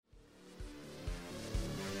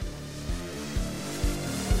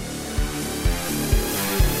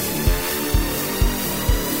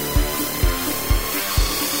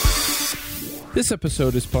This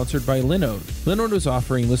episode is sponsored by Linode. Linode is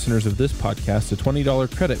offering listeners of this podcast a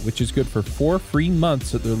 $20 credit, which is good for 4 free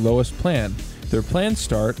months at their lowest plan. Their plans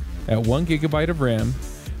start at 1 gigabyte of RAM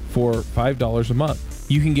for $5 a month.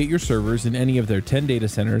 You can get your servers in any of their 10 data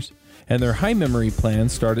centers, and their high memory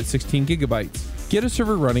plans start at 16 gigabytes. Get a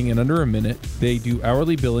server running in under a minute. They do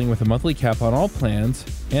hourly billing with a monthly cap on all plans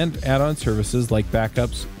and add-on services like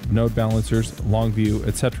backups, node balancers, Longview,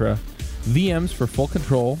 etc. VMs for full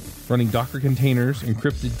control, running Docker containers,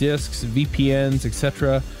 encrypted disks, VPNs,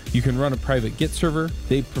 etc. You can run a private Git server.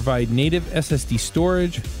 They provide native SSD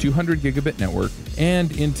storage, 200 gigabit network,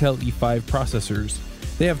 and Intel E5 processors.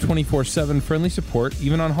 They have 24/7 friendly support,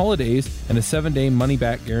 even on holidays, and a 7-day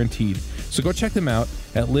money-back guaranteed. So go check them out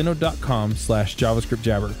at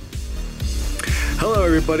linode.com/JavaScriptJabber. Hello,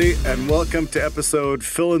 everybody, and welcome to episode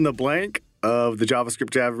Fill in the Blank of the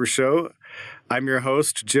JavaScript Jabber Show. I'm your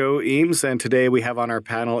host, Joe Eames, and today we have on our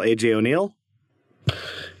panel AJ O'Neill.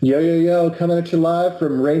 Yo, coming at you live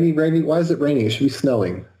from rainy. Why is it raining? It should be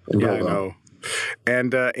snowing. Yeah, I know.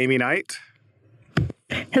 And Amy Knight.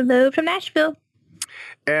 Hello from Nashville.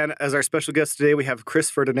 And as our special guest today, we have Chris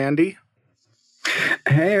Ferdinandi.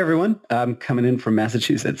 Hey, everyone. I'm coming in from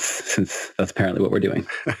Massachusetts, since that's apparently what we're doing.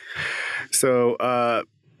 So,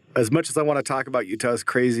 as much as I want to talk about Utah's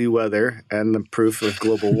crazy weather and the proof of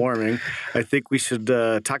global warming, I think we should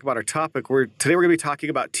talk about our topic. Today we're going to be talking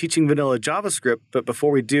about teaching vanilla JavaScript, but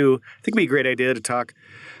before we do, I think it would be a great idea to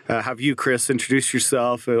have you, Chris, introduce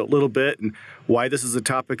yourself a little bit and why this is a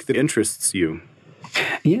topic that interests you.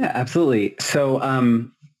 Yeah, absolutely. So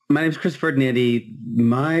my name is Chris Ferdinandi.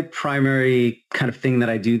 My primary kind of thing that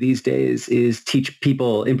I do these days is teach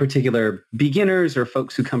people, in particular beginners or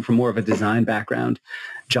folks who come from more of a design background,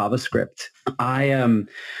 JavaScript. I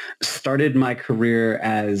started my career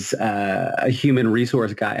as a human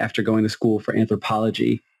resource guy after going to school for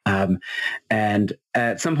anthropology. And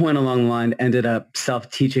at some point along the line, ended up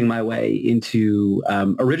self-teaching my way into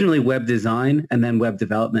originally web design and then web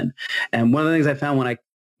development. And one of the things I found when I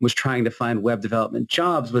was trying to find web development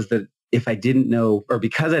jobs was that if I didn't know, or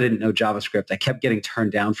because I didn't know JavaScript, I kept getting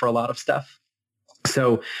turned down for a lot of stuff.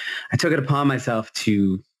 So I took it upon myself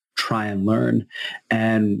to try and learn.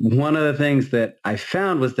 And one of the things that I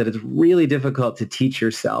found was that it's really difficult to teach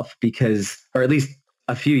yourself because, or at least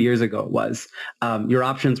a few years ago it was, your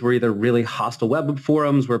options were either really hostile web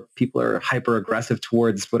forums where people are hyper aggressive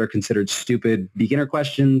towards what are considered stupid beginner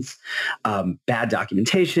questions, bad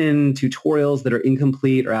documentation, tutorials that are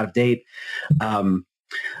incomplete or out of date.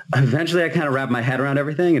 Eventually I kind of wrapped my head around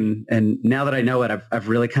everything. And now that I know it, I've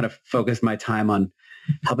really kind of focused my time on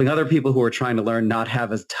helping other people who are trying to learn not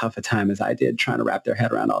have as tough a time as I did trying to wrap their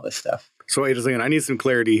head around all this stuff. So wait a second, I need some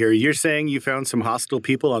clarity here. You're saying you found some hostile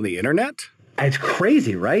people on the internet? It's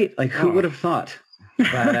crazy, right? Like, who would have thought?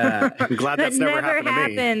 But, I'm glad that's never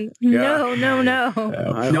happened to me. No. No,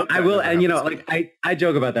 I will, and like I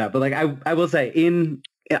joke about that, but like I will say,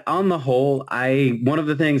 on the whole, one of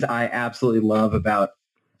the things I absolutely love about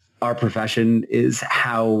our profession is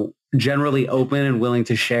how generally open and willing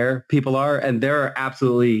to share people are, and there are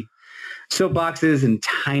absolutely soapboxes and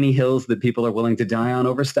tiny hills that people are willing to die on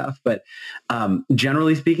over stuff. But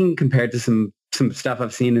generally speaking, compared to some stuff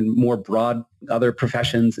I've seen in more broad other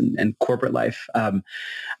professions and corporate life, I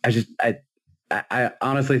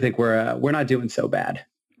honestly think we're not doing so bad.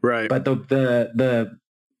 Right. But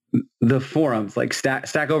the forums, like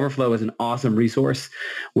Stack Overflow, is an awesome resource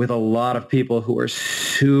with a lot of people who are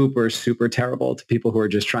super, super terrible to people who are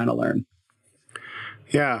just trying to learn.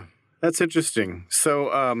 Yeah. That's interesting.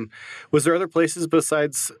 So was there other places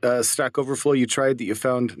besides Stack Overflow you tried that you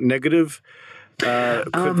found negative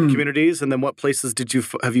communities? And then what places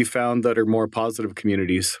have you found that are more positive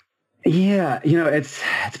communities? Yeah, it's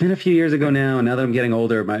been a few years ago now, and now that I'm getting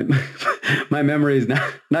older, my my memory is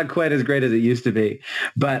not quite as great as it used to be.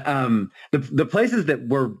 But the places that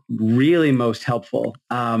were really most helpful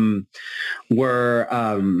were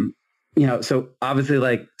so obviously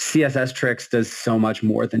like CSS Tricks does so much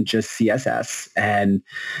more than just CSS, and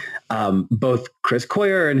both Chris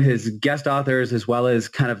Coyer and his guest authors, as well as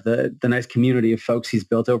kind of the nice community of folks he's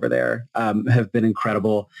built over there, have been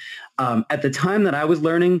incredible. At the time that I was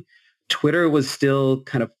learning, Twitter was still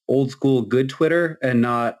kind of old school good Twitter and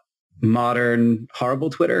not modern horrible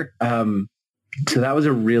Twitter. So that was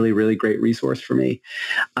a really, really great resource for me.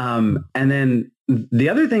 And then the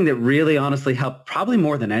other thing that really honestly helped probably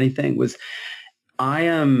more than anything was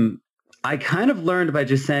I kind of learned by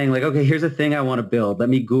just saying like, okay, here's a thing I want to build. Let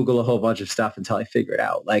me Google a whole bunch of stuff until I figure it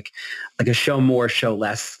out. Like a show more, show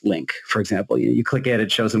less link, for example. You click it,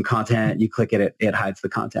 it shows some content. You click it, it hides the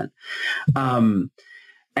content.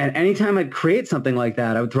 And anytime I'd create something like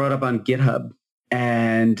that, I would throw it up on GitHub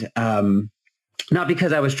And not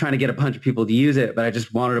because I was trying to get a bunch of people to use it, but I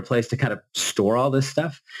just wanted a place to kind of store all this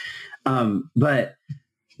stuff. But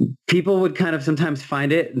people would kind of sometimes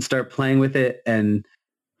find it and start playing with it and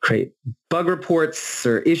create bug reports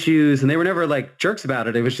or issues. And they were never like jerks about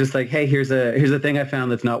it. It was just like, hey, here's a thing I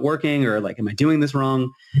found that's not working, or like, am I doing this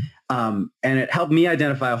wrong? And it helped me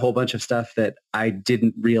identify a whole bunch of stuff that I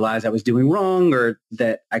didn't realize I was doing wrong, or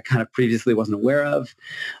that I kind of previously wasn't aware of.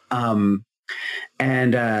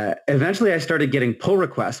 And eventually I started getting pull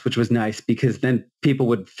requests, which was nice because then people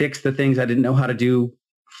would fix the things I didn't know how to do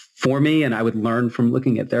for me, and I would learn from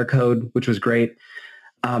looking at their code, which was great.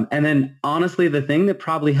 And then honestly, the thing that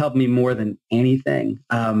probably helped me more than anything,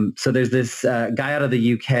 so there's this guy out of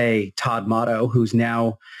the UK, Todd Motto, who's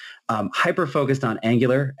now hyper-focused on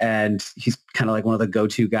Angular, and he's kind of like one of the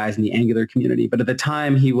go-to guys in the Angular community. But at the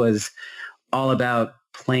time, he was all about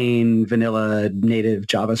plain vanilla native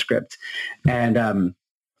JavaScript. And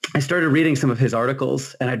I started reading some of his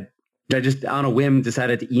articles, and I just on a whim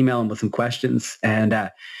decided to email him with some questions.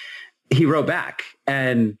 And he wrote back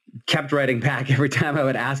and kept writing back every time I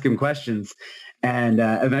would ask him questions. And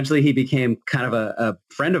eventually he became kind of a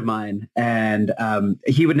friend of mine. And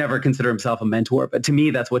he would never consider himself a mentor, but to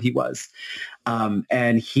me, that's what he was.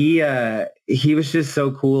 And he was just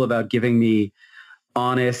so cool about giving me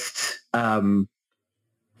honest,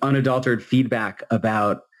 unadulterated feedback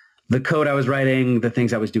about the code I was writing, the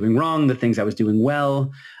things I was doing wrong, the things I was doing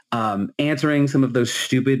well, answering some of those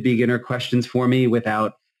stupid beginner questions for me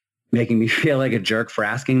without making me feel like a jerk for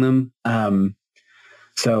asking them.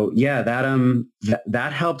 So yeah,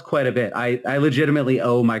 that helped quite a bit. I legitimately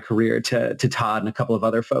owe my career to Todd and a couple of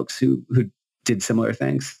other folks who did similar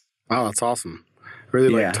things. Wow, that's awesome. Really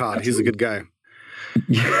like Todd. Absolutely. He's a good guy.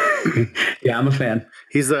 Yeah, I'm a fan.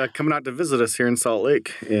 He's coming out to visit us here in Salt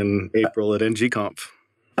Lake in April at NGConf.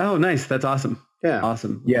 Oh, nice. That's awesome. Yeah.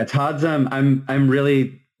 Awesome. Yeah, Todd's I'm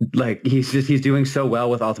really like he's doing so well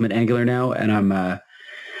with Ultimate Angular now, and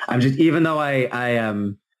I'm just, even though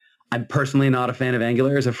I'm personally not a fan of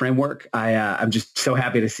Angular as a framework, I'm just so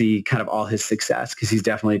happy to see kind of all his success because he's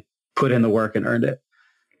definitely put in the work and earned it.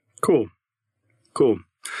 Cool.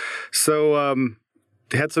 So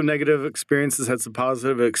had some negative experiences, had some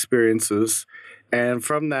positive experiences. And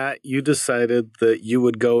from that, you decided that you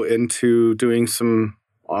would go into doing some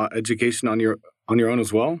education on your own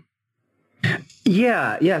as well?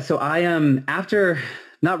 Yeah. So I after...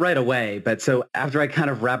 Not right away, but so after I kind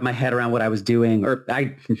of wrapped my head around what I was doing, or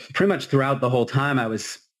I pretty much throughout the whole time I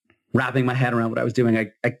was wrapping my head around what I was doing,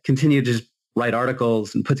 I continued to just write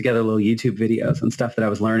articles and put together little YouTube videos and stuff that I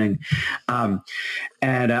was learning.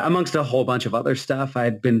 And amongst a whole bunch of other stuff,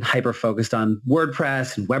 I'd been hyper-focused on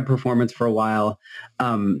WordPress and web performance for a while.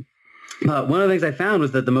 But one of the things I found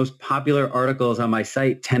was that the most popular articles on my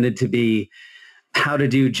site tended to be how to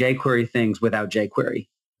do jQuery things without jQuery.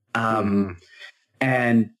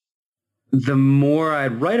 And the more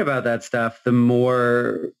I'd write about that stuff, the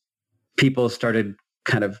more people started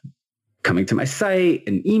kind of coming to my site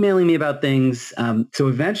and emailing me about things. So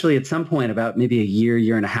eventually at some point, about maybe a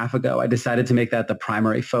year and a half ago, I decided to make that the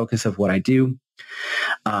primary focus of what I do.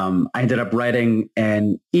 I ended up writing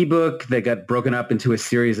an ebook that got broken up into a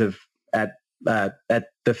series of, at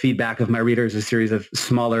the feedback of my readers, a series of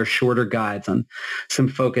smaller, shorter guides on some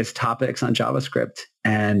focused topics on JavaScript.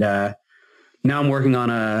 And now I'm working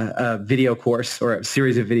on a video course or a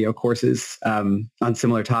series of video courses on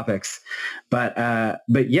similar topics. But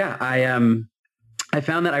yeah, I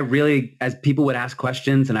found that I really, as people would ask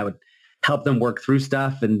questions and I would help them work through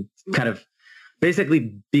stuff and kind of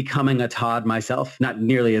basically becoming a Todd myself, not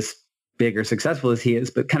nearly as big or successful as he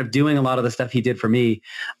is, but kind of doing a lot of the stuff he did for me.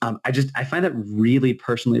 I find that really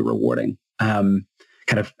personally rewarding, kind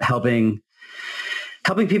of helping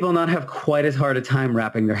people not have quite as hard a time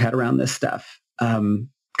wrapping their head around this stuff.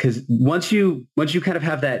 Because once you kind of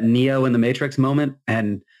have that Neo in the Matrix moment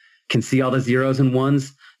and can see all the zeros and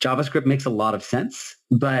ones, JavaScript makes a lot of sense.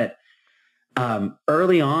 But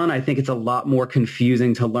early on, I think it's a lot more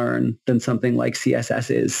confusing to learn than something like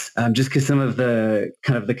CSS is, just because some of the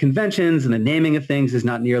kind of the conventions and the naming of things is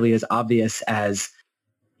not nearly as obvious as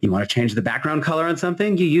you want to change the background color on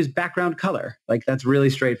something, you use background color. Like that's really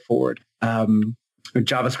straightforward.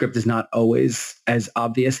 JavaScript is not always as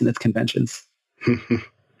obvious in its conventions.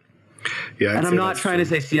 Yeah, and I'm not trying to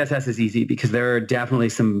say CSS is easy because there are definitely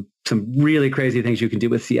some really crazy things you can do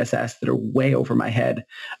with CSS that are way over my head.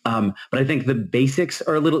 But I think the basics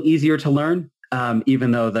are a little easier to learn,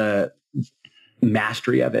 even though the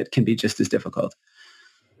mastery of it can be just as difficult.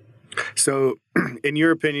 So in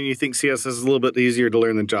your opinion, you think CSS is a little bit easier to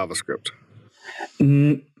learn than JavaScript?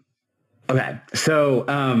 Okay. So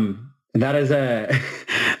That is a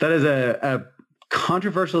a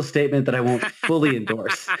controversial statement that I won't fully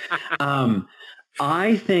endorse.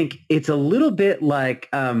 I think it's a little bit like,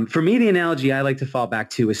 for me, the analogy I like to fall back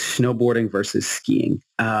to is snowboarding versus skiing.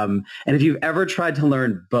 And if you've ever tried to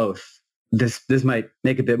learn both, this might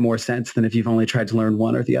make a bit more sense than if you've only tried to learn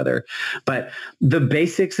one or the other. But the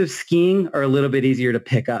basics of skiing are a little bit easier to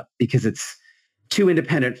pick up because it's two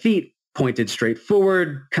independent feet pointed straight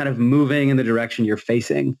forward, kind of moving in the direction you're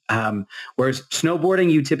facing. Whereas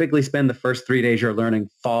snowboarding, you typically spend the first 3 days you're learning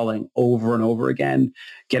falling over and over again,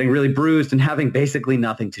 getting really bruised and having basically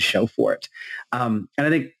nothing to show for it. And I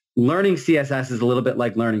think learning CSS is a little bit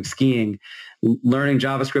like learning skiing. Learning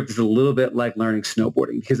JavaScript is a little bit like learning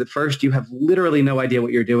snowboarding because at first you have literally no idea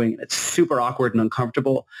what you're doing. It's super awkward and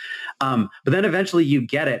uncomfortable. But then eventually you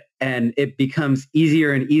get it and it becomes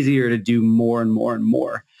easier and easier to do more and more and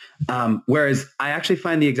more. Whereas I actually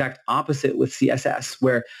find the exact opposite with CSS,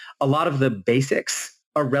 where a lot of the basics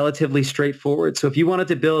are relatively straightforward. So if you wanted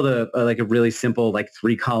to build a really simple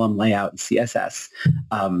 3-column layout in CSS,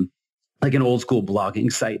 like an old school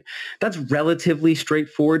blogging site, that's relatively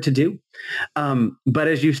straightforward to do. But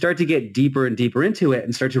as you start to get deeper and deeper into it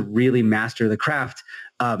and start to really master the craft,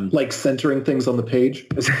 like centering things on the page.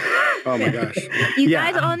 Oh my gosh. You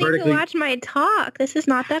guys all need to watch my talk. This is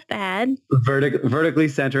not that bad. Vertically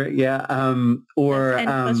centering, yeah. And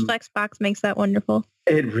plus Flexbox makes that wonderful.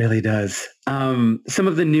 It really does. Some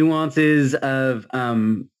of the nuances of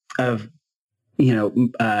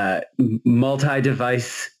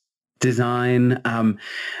multi-device design,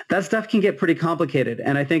 that stuff can get pretty complicated.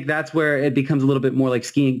 And I think that's where it becomes a little bit more like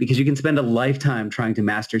skiing, because you can spend a lifetime trying to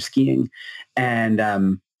master skiing and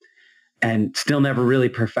still never really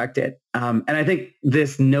perfect it. And I think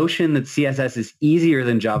this notion that CSS is easier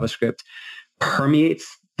than JavaScript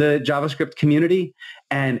permeates the JavaScript community.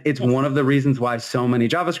 And it's one of the reasons why so many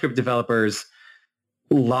JavaScript developers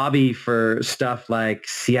lobby for stuff like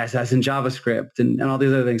CSS and JavaScript and all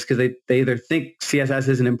these other things, because they either think CSS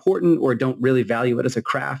isn't important or don't really value it as a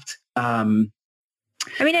craft. I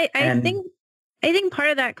think part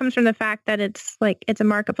of that comes from the fact that it's a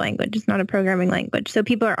markup language. It's not a programming language. So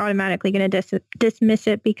people are automatically going to dismiss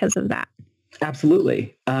it because of that.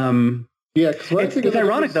 Absolutely. It's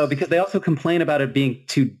ironic, though, because they also complain about it being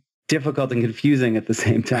too difficult and confusing at the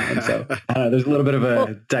same time. So I don't know, there's a little bit of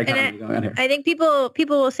a dichotomy going on here. I think people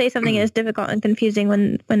will say something is difficult and confusing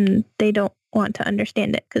when they don't want to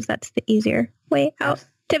understand it, because that's the easier way out.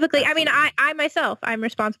 Typically, I mean, I myself, I'm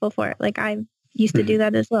responsible for it. I used to do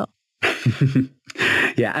that as well.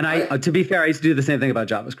 Yeah, and I to be fair, I used to do the same thing about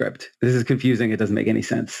JavaScript. This is confusing. It doesn't make any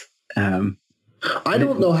sense. I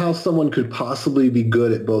don't know how someone could possibly be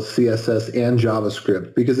good at both CSS and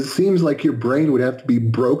JavaScript, because it seems like your brain would have to be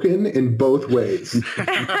broken in both ways.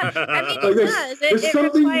 I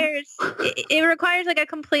mean, it requires a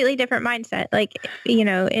completely different mindset. In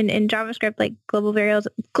JavaScript, global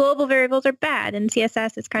variables are bad. In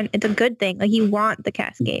CSS, it's a good thing. You want the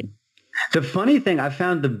cascade. The funny thing, I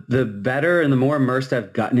found the better and the more immersed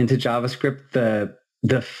I've gotten into JavaScript, the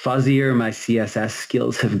fuzzier my CSS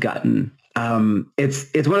skills have gotten.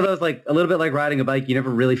 It's one of those, a little bit like riding a bike. You never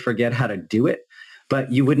really forget how to do it,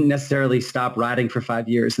 but you wouldn't necessarily stop riding for 5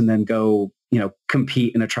 years and then go,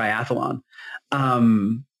 compete in a triathlon,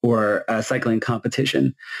 or a cycling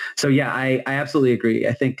competition. So yeah, I absolutely agree.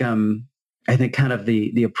 I think kind of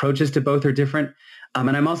the approaches to both are different.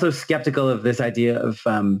 And I'm also skeptical of this idea of,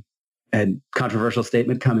 a controversial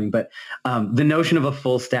statement coming, but the notion of a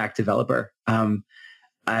full stack developer.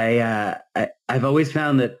 I've always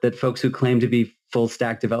found that folks who claim to be full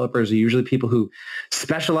stack developers are usually people who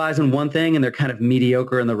specialize in one thing and they're kind of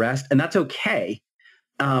mediocre in the rest, and that's okay.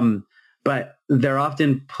 But they're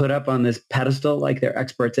often put up on this pedestal like they're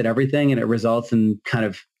experts at everything, and it results in kind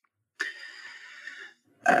of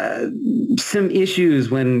some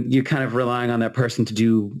issues when you're kind of relying on that person to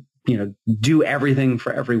do everything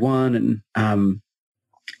for everyone. And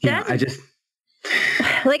I just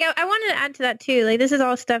I wanted to add to that too. This is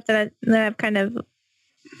all stuff that I've kind of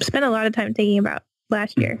spent a lot of time thinking about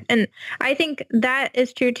last year, and I think that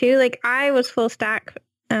is true too. I was full stack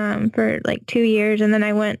for 2 years, and then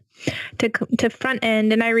I went to front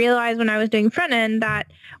end, and I realized when I was doing front end that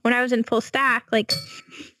when I was in full stack,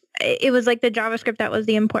 it was the JavaScript that was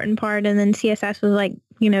the important part, and then CSS was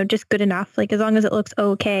just good enough, as long as it looks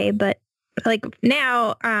okay. But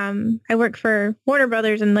now I work for Warner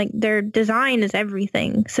Brothers, and their design is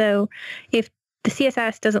everything. So if the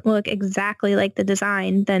CSS doesn't look exactly like the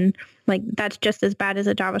design, then that's just as bad as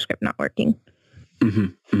a JavaScript not working. Mm-hmm.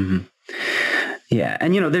 Mm-hmm. Yeah.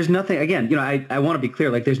 And, there's nothing, again, I want to be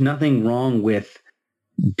clear, there's nothing wrong with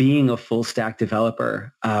being a full stack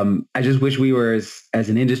developer. I just wish we were as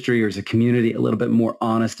an industry or as a community a little bit more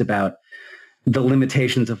honest about the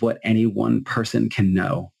limitations of what any one person can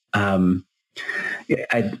know. I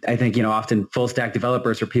think, often full stack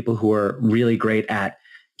developers are people who are really great at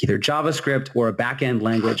either JavaScript or a back-end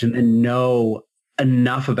language and then know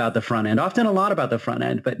enough about the front end, often a lot about the front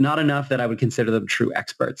end, but not enough that I would consider them true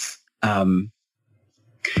experts. Generally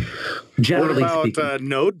what about speaking.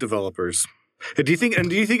 Node developers? Do you think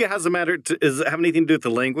it has a matter? Does it have anything to do with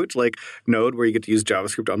the language, like Node, where you get to use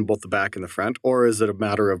JavaScript on both the back and the front, or is it a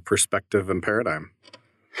matter of perspective and paradigm?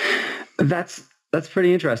 That's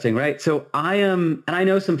pretty interesting, right? So and I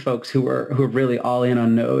know some folks who are really all in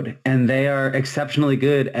on Node, and they are exceptionally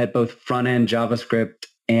good at both front end JavaScript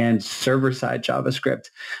and server side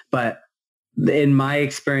JavaScript. But in my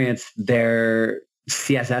experience, their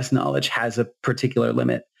CSS knowledge has a particular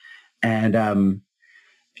limit, and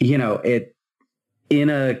in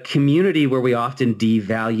a community where we often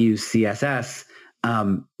devalue CSS,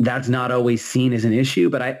 that's not always seen as an issue,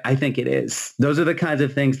 but I think it is. Those are the kinds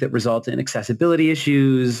of things that result in accessibility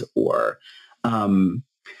issues or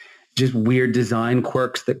just weird design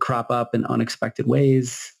quirks that crop up in unexpected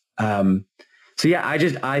ways. I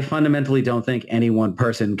fundamentally don't think any one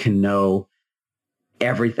person can know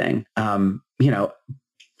everything.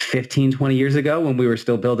 15, 20 years ago when we were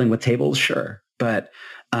still building with tables, sure. But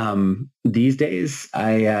these days,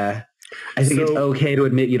 I think it's okay to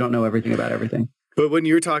admit you don't know everything about everything. But when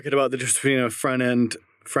you're talking about the difference between a front end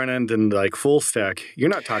and like full stack, you're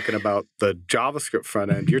not talking about the JavaScript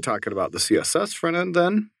front end. You're talking about the CSS front end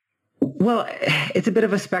then? Well, it's a bit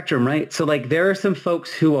of a spectrum, right? So like there are some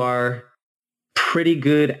folks who are pretty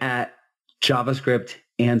good at JavaScript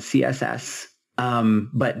and CSS,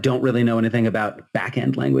 but don't really know anything about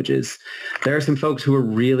back-end languages. There are some folks who are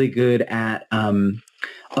really good at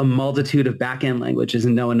a multitude of back-end languages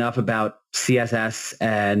and know enough about CSS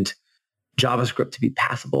and JavaScript to be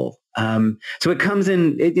passable. So it comes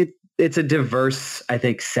in, it's a diverse, I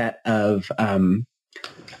think, set of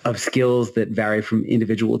skills that vary from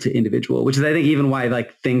individual to individual, which is, I think, even why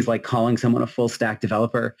like things like calling someone a full stack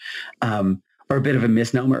developer are a bit of a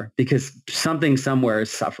misnomer, because something somewhere is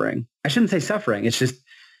suffering. I shouldn't say suffering. It's just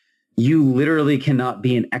you literally cannot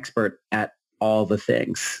be an expert at all the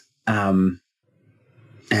things. And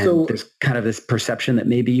so there's kind of this perception that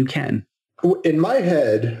maybe you can. In my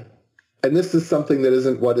head, and this is something that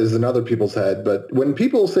isn't what is in other people's head, but when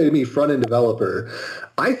people say to me front-end developer,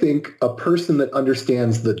 I think a person that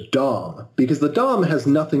understands the DOM, because the DOM has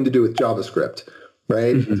nothing to do with JavaScript,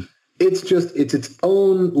 right? Mm-hmm. It's its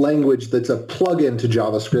own language that's a plug-in to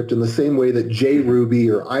JavaScript in the same way that JRuby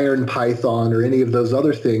or IronPython or any of those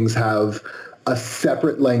other things have a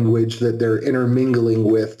separate language that they're intermingling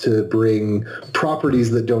with to bring properties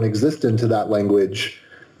that don't exist into that language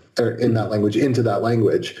or in that language into that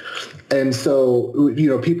language. And so,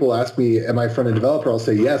 people ask me, am I a front-end developer? I'll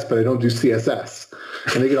say yes, but I don't do CSS.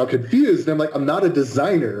 And they get all confused. And I'm like, I'm not a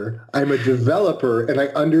designer. I'm a developer, and I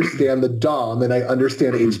understand the DOM, and I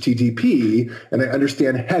understand HTTP, and I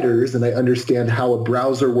understand headers, and I understand how a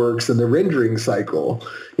browser works and the rendering cycle,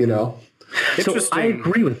 So I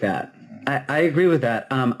agree with that. I agree with that.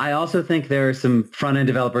 I also think there are some front-end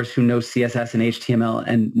developers who know CSS and HTML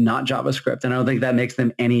and not JavaScript, and I don't think that makes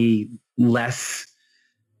them any less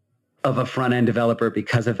of a front-end developer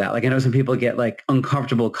because of that. Like I know some people get like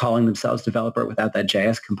uncomfortable calling themselves developer without that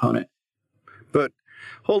JS component. But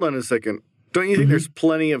hold on a second. Don't you think there's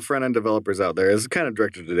plenty of front-end developers out there? It's kind of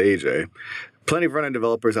directed at AJ. Plenty of front-end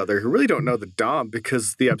developers out there who really don't know the DOM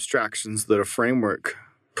because the abstractions that a framework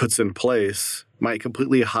puts in place might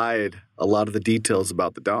completely hide a lot of the details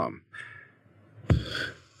about the DOM.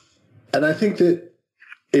 And I think that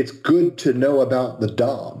it's good to know about the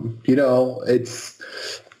DOM.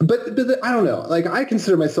 But I don't know. Like I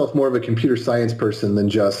consider myself more of a computer science person than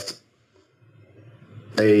just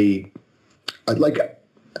I'm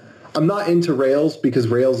not into Rails because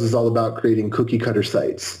Rails is all about creating cookie cutter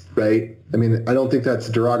sites, right? I mean, I don't think that's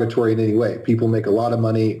derogatory in any way. People make a lot of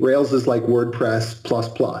money. Rails is like WordPress plus.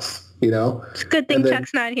 It's a good thing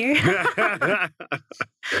Chuck's not here.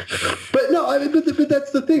 But no, but that's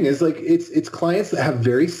the thing is like it's clients that have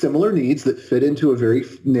very similar needs that fit into a very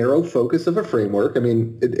narrow focus of a framework. I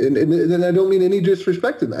mean, and I don't mean any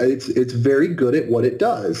disrespect in that. It's very good at what it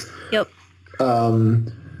does. Yep. But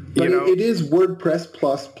it is WordPress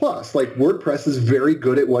plus. Like WordPress is very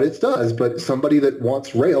good at what it does, but somebody that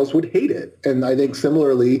wants Rails would hate it. And I think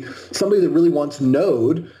similarly, somebody that really wants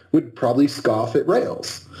Node would probably scoff at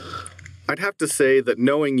Rails. I'd have to say that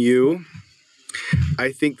knowing you,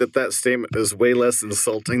 I think that statement is way less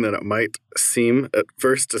insulting than it might seem at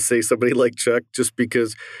first to say somebody like Chuck, just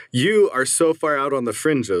because you are so far out on the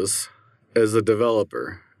fringes as a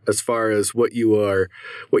developer as far as what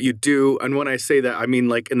you do. And when I say that, I mean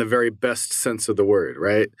like in the very best sense of the word,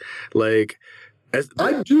 right? Like,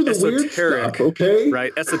 I do the weird stuff, okay?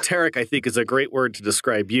 Right. Esoteric, I think, is a great word to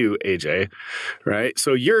describe you, AJ. Right.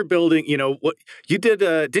 So you're building, what you did.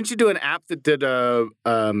 Didn't you do an app that did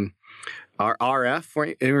RF?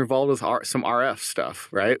 Weren't you involved with some RF stuff,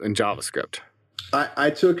 right? In JavaScript. I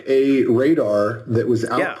took a radar that was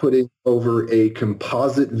outputting over a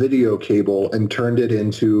composite video cable and turned it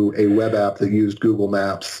into a web app that used Google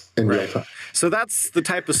Maps in real time. So that's the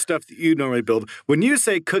type of stuff that you normally build. When you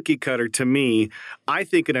say cookie cutter, to me, I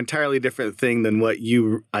think an entirely different thing than what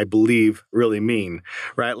you, I believe, really mean,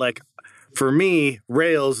 right? Like, for me,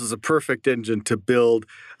 Rails is a perfect engine to build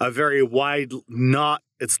a very wide,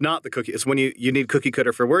 it's not the cookie. It's when you need cookie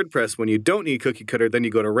cutter for WordPress. When you don't need cookie cutter, then you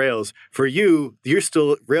go to Rails. For you,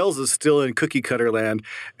 Rails is still in cookie cutter land,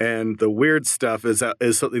 and the weird stuff is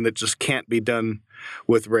something that just can't be done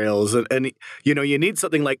with Rails. And you need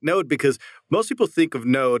something like Node, because most people think of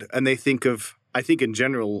Node and they think of, I think in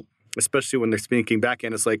general, especially when they're speaking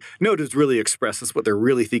backend, it's like Node is really Express. That's what they're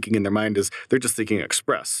really thinking in their mind, is they're just thinking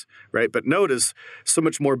Express, right? But Node is so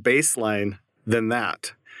much more baseline than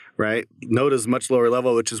that, right? Node is much lower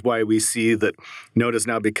level, which is why we see that Node has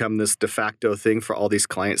now become this de facto thing for all these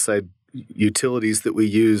client-side utilities that we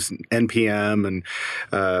use, NPM and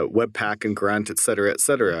Webpack and Grunt, et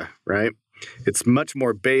cetera, right? It's much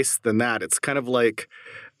more base than that. It's kind of like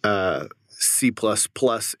C++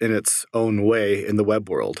 in its own way in the web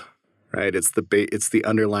world, right? It's the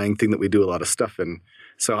underlying thing that we do a lot of stuff in.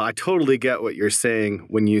 So I totally get what you're saying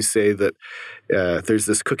when you say that there's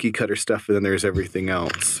this cookie cutter stuff and then there's everything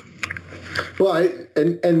else. Well,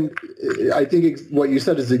 I think what you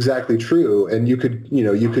said is exactly true. And you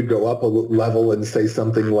could go up a level and say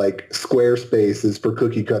something like Squarespace is for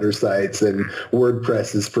cookie cutter sites and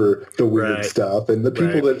WordPress is for the weird stuff. And the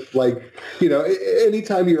people that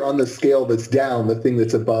anytime you're on the scale that's down, the thing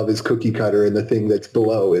that's above is cookie cutter and the thing that's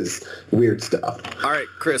below is weird stuff. All right,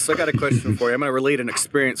 Chris, I got a question for you. I'm going to relate an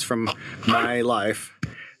experience from my life,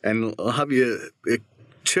 and I'll have you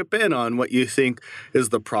chip in on what you think is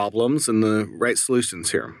the problems and the right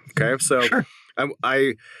solutions here. Okay, so sure.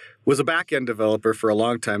 I was a back-end developer for a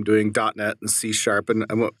long time doing .NET and C#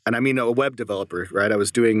 and I mean a web developer, right? I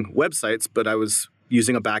was doing websites, but I was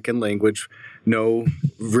using a back-end language, no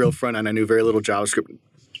real front-end. I knew very little JavaScript.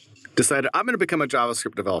 Decided I'm going to become a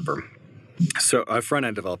JavaScript developer. So a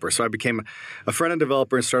front-end developer. So I became a front-end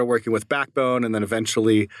developer and started working with Backbone, and then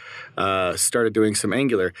eventually started doing some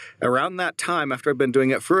Angular. Around that time, after I'd been doing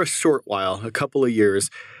it for a short while, a couple of years,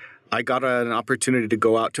 I got an opportunity to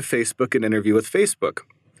go out to Facebook and interview with Facebook.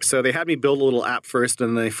 So they had me build a little app first,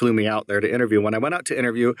 and then they flew me out there to interview. When I went out to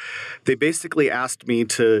interview, they basically asked me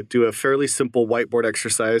to do a fairly simple whiteboard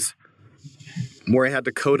exercise where I had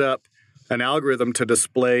to code up an algorithm to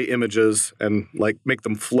display images and make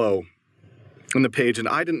them flow on the page. And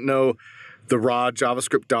I didn't know the raw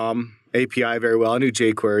JavaScript DOM API very well. I knew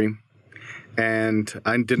jQuery, and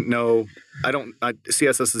I didn't know.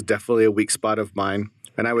 CSS is definitely a weak spot of mine.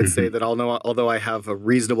 And I would say that although I have a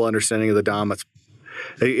reasonable understanding of the DOM, at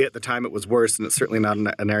the time it was worse, and it's certainly not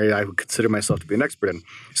an area I would consider myself to be an expert in.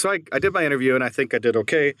 So I did my interview, and I think I did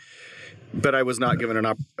okay, but I was not given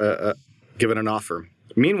an offer.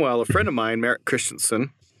 Meanwhile, a friend of mine, Merritt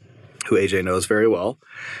Christensen, who AJ knows very well,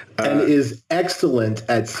 and is excellent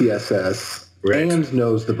at CSS and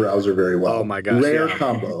knows the browser very well. Oh my gosh! Rare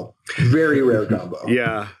combo, very rare combo.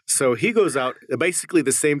 Yeah. So he goes out basically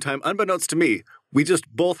the same time, unbeknownst to me. We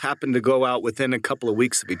just both happened to go out within a couple of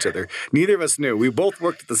weeks of each other. Neither of us knew. We both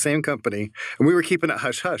worked at the same company, and we were keeping it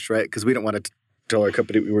hush hush, right? Because we don't want to tell our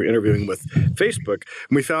company we were interviewing with Facebook.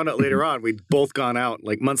 And we found out later on we'd both gone out,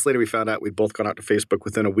 months later we found out we'd both gone out to Facebook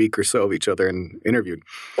within a week or so of each other and interviewed.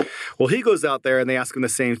 Well, he goes out there and they ask him the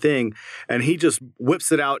same thing, and he just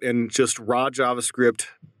whips it out in just raw JavaScript,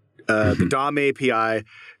 the DOM API,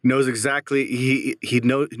 knows exactly, he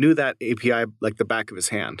knew that API like the back of his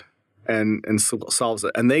hand and solves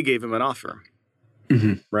it. And they gave him an offer.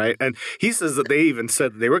 Right. And he says that they even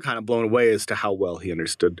said that they were kind of blown away as to how well he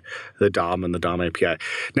understood the DOM and the DOM API.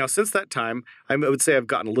 Now, since that time, I would say I've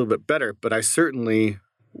gotten a little bit better, but I certainly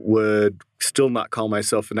would still not call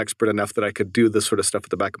myself an expert enough that I could do this sort of stuff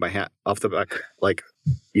at the back of my hand, off the back,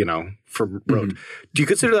 from rote. Do you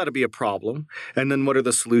consider that to be a problem? And then what are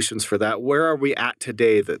the solutions for that? Where are we at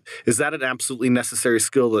today? Is that an absolutely necessary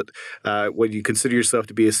skill that when you consider yourself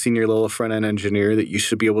to be a senior level front-end engineer, that you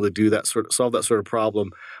should be able to do that solve that sort of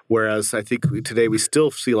problem? Whereas I think today we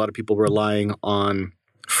still see a lot of people relying on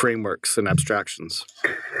frameworks and abstractions.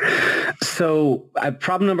 So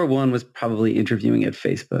problem number one was probably interviewing at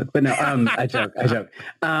Facebook, but no, I joke.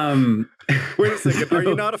 Wait a second. Are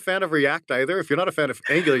you not a fan of React either? If you're not a fan of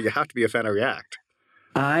Angular, you have to be a fan of React.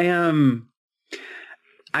 I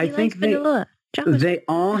think they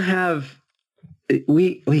all have.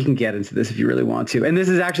 We can get into this if you really want to. And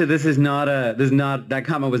that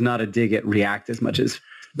comment was not a dig at React as much as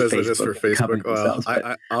Facebook. It is for Facebook. Well,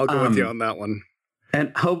 I'll go with you on that one.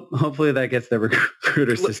 And hopefully that gets the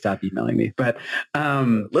recruiters to stop emailing me. But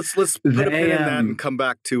let's put a pin in that and come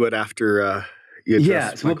back to it after.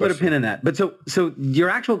 So we'll put a pin in that. But so your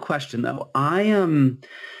actual question though, I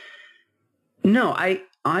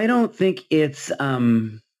don't think it's.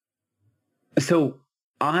 So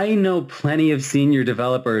I know plenty of senior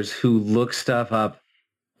developers who look stuff up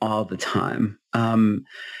all the time.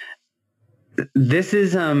 This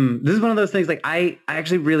is one of those things, like I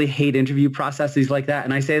actually really hate interview processes like that.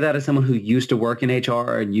 And I say that as someone who used to work in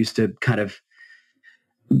HR and used to kind of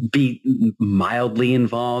be mildly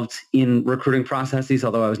involved in recruiting processes,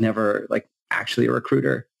 although I was never like actually a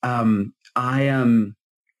recruiter. The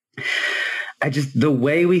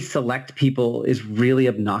way we select people is really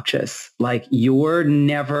obnoxious. Like you're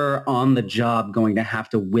never on the job going to have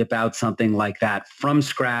to whip out something like that from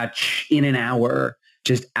scratch in an hour,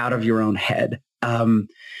 just out of your own head.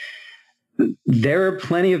 There are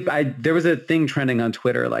plenty of, there was a thing trending on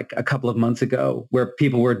Twitter like a couple of months ago where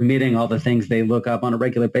people were admitting all the things they look up on a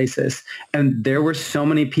regular basis. And there were so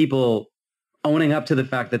many people owning up to the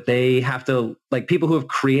fact that they have to, like people who have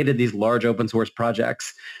created these large open source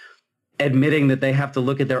projects, admitting that they have to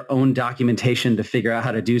look at their own documentation to figure out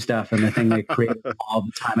how to do stuff and the thing they create all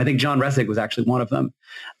the time. I think John Resig was actually one of them,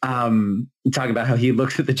 talking about how he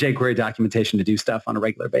looks at the jQuery documentation to do stuff on a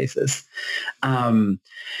regular basis. And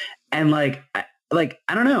I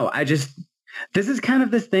don't know, this is kind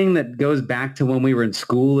of this thing that goes back to when we were in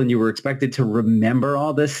school and you were expected to remember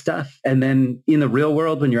all this stuff. And then in the real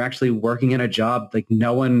world, when you're actually working in a job, like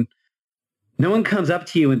no one comes up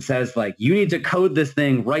to you and says like, you need to code this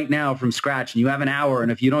thing right now from scratch and you have an hour.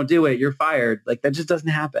 And if you don't do it, you're fired. Like that just doesn't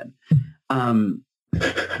happen. No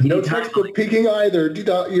textbook peeking either.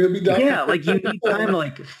 You'll be done. Yeah. Like you need time to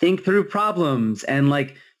like think through problems and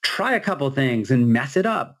like try a couple things and mess it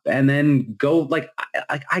up and then go like,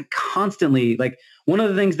 I constantly like one of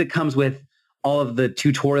the things that comes with all of the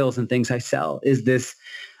tutorials and things I sell is this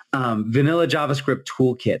vanilla JavaScript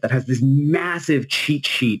toolkit that has this massive cheat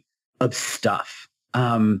sheet of stuff,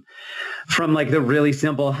 from like the really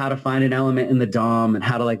simple how to find an element in the DOM and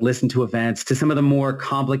how to like listen to events to some of the more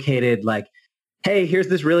complicated, like, hey, here's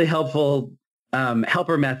this really helpful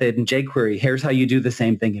helper method in jQuery. Here's how you do the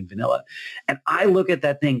same thing in vanilla. And I look at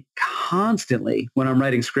that thing constantly when I'm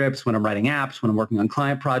writing scripts, when I'm writing apps, when I'm working on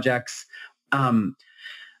client projects. I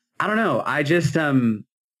don't know. I just,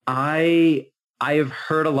 I have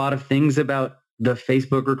heard a lot of things about the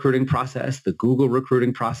Facebook recruiting process, the Google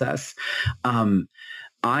recruiting process.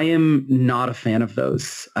 I am not a fan of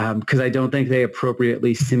those because I don't think they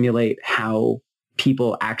appropriately simulate how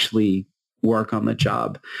people actually work on the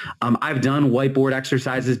job. I've done whiteboard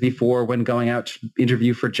exercises before when going out to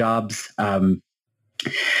interview for jobs. And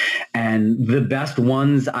the best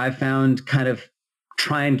ones I've found kind of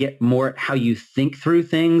try and get more at how you think through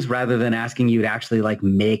things rather than asking you to actually like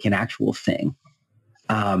make an actual thing.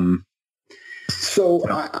 So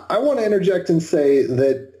I want to interject and say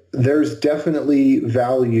that there's definitely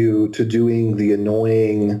value to doing the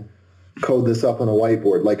annoying code this up on a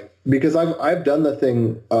whiteboard. Like, because I've done the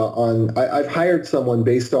thing I've hired someone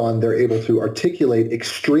based on they're able to articulate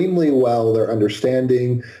extremely well their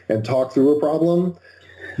understanding and talk through a problem,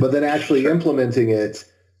 but then actually implementing it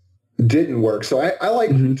didn't work. So I like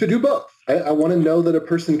to do both. I want to know that a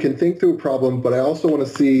person can think through a problem, but I also want to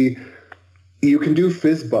see you can do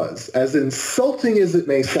fizz buzz, as insulting as it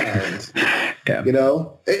may sound. Yeah. You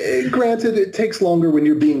know, granted, it takes longer when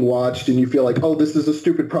you're being watched and you feel like, oh, this is a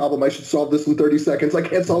stupid problem. I should solve this in 30 seconds. I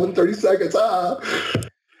can't solve it in 30 seconds.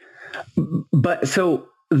 But so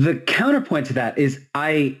the counterpoint to that is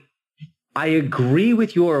I agree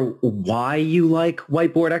with your why you like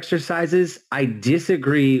whiteboard exercises. I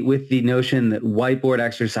disagree with the notion that whiteboard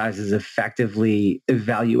exercises effectively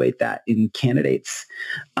evaluate that in candidates.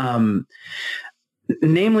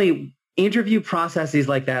 Namely, interview processes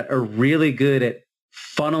like that are really good at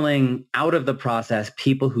funneling out of the process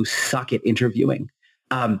people who suck at interviewing.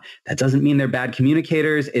 That doesn't mean they're bad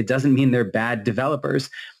communicators. It doesn't mean they're bad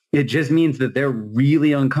developers. It just means that they're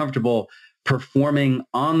really uncomfortable performing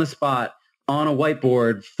on the spot on a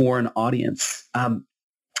whiteboard for an audience.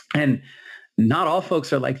 And not all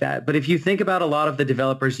folks are like that. But if you think about a lot of the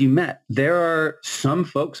developers you met, there are some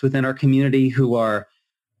folks within our community who are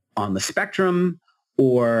on the spectrum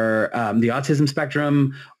or the autism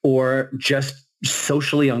spectrum or just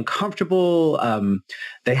socially uncomfortable.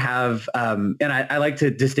 They have, and I like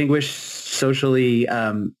to distinguish socially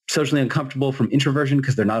uncomfortable from introversion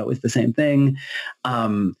because they're not always the same thing.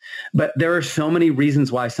 But there are so many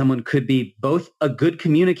reasons why someone could be both a good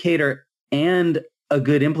communicator and a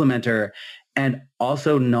good implementer and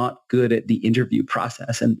also not good at the interview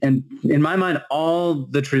process. And in my mind, all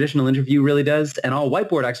the traditional interview really does and all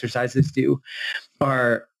whiteboard exercises do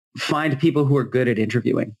are find people who are good at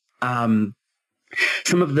interviewing.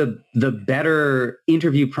 Some of the better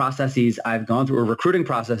interview processes I've gone through or recruiting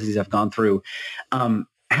processes I've gone through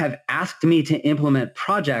have asked me to implement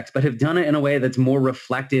projects, but have done it in a way that's more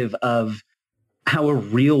reflective of how a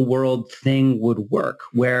real world thing would work,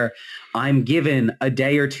 where I'm given a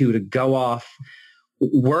day or two to go off,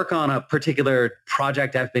 work on a particular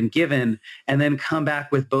project I've been given, and then come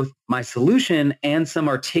back with both my solution and some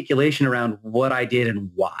articulation around what I did and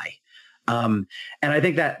why. And I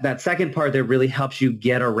think that second part there really helps you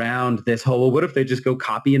get around this whole, well, what if they just go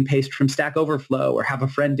copy and paste from Stack Overflow or have a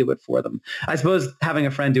friend do it for them? I suppose having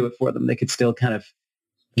a friend do it for them, they could still kind of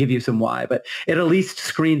give you some why, but it at least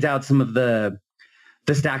screens out some of the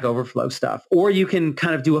Stack Overflow stuff. Or you can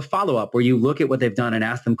kind of do a follow-up where you look at what they've done and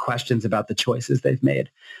ask them questions about the choices they've made.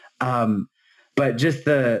 But just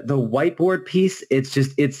the whiteboard piece,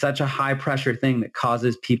 it's such a high pressure thing that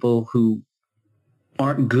causes people who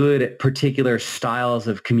aren't good at particular styles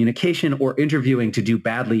of communication or interviewing to do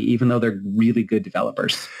badly, even though they're really good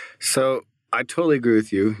developers. So I totally agree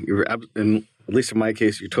with you. At least in my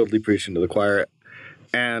case, you're totally preaching to the choir.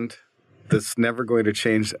 And that's never going to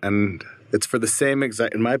change. And it's for the same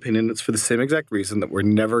exact, in my opinion, it's for the same exact reason that we're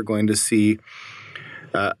never going to see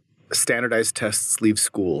standardized tests leave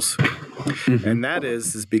schools. Mm-hmm. And that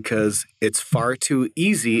is because it's far too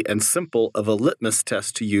easy and simple of a litmus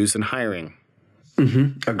test to use in hiring.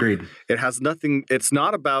 Mm-hmm. Agreed. It has nothing, it's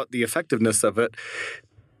not about the effectiveness of it.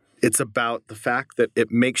 It's about the fact that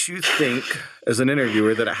it makes you think as an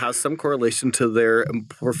interviewer that it has some correlation to their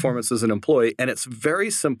performance as an employee. And it's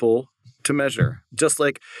very simple to measure, just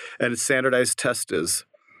like a standardized test is.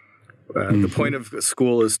 Mm-hmm. The point of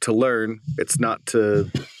school is to learn. It's not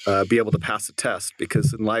to be able to pass a test,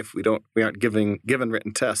 because in life we aren't given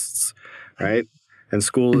written tests, right? And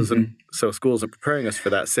school isn't. Mm-hmm. So school isn't preparing us for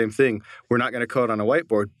that same thing. We're not going to code on a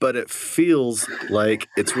whiteboard, but it feels like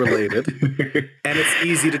it's related, and it's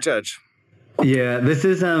easy to judge. Yeah, this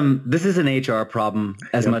is an HR problem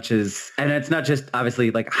as much as, and it's not just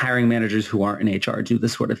obviously like hiring managers who aren't in HR do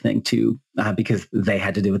this sort of thing too, because they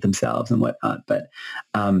had to do it themselves and whatnot. But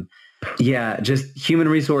just human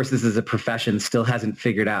resources as a profession still hasn't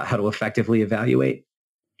figured out how to effectively evaluate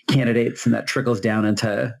candidates, and that trickles down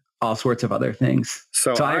into all sorts of other things.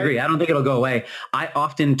 So I agree. I don't think it'll go away. I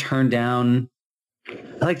often turn down,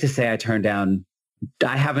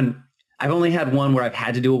 I've only had one where I've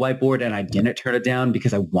had to do a whiteboard and I didn't turn it down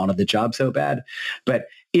because I wanted the job so bad. But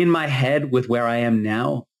in my head with where I am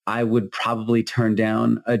now, I would probably turn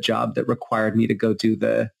down a job that required me to go do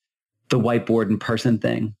the whiteboard in person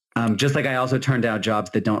thing. Just like I also turn down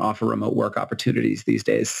jobs that don't offer remote work opportunities these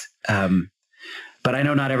days. But I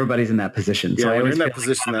know not everybody's in that position. Yeah, so when you're in that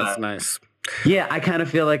position, that's nice. Yeah, I kind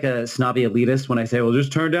of feel like a snobby elitist when I say, well,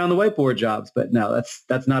 just turn down the whiteboard jobs. But no,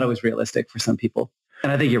 that's not always realistic for some people.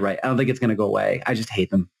 And I think you're right. I don't think it's going to go away. I just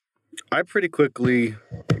hate them. I pretty quickly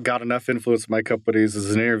got enough influence in my companies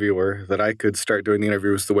as an interviewer that I could start doing the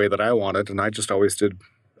interviews the way that I wanted. And I just always did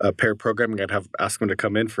pair programming. I'd ask them to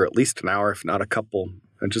come in for at least an hour, if not a couple,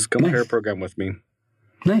 and just come pair program with me.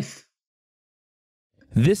 Nice.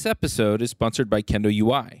 This episode is sponsored by Kendo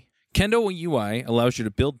UI. Kendo UI allows you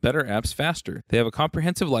to build better apps faster. They have a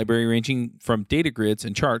comprehensive library ranging from data grids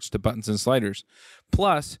and charts to buttons and sliders.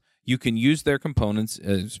 Plus, you can use their components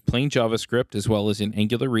as plain JavaScript as well as in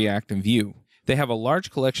Angular, React, and Vue. They have a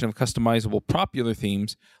large collection of customizable popular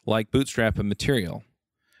themes like Bootstrap and Material.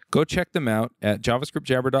 Go check them out at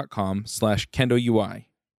javascriptjabber.com/Kendo UI.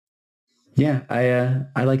 Yeah,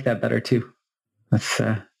 I like that better too. That's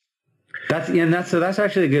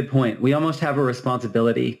actually a good point. We almost have a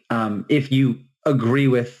responsibility, if you agree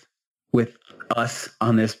with us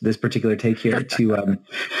on this particular take here, to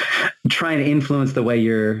try and influence the way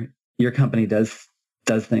your company does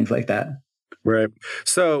things like that. Right.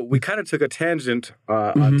 So we kind of took a tangent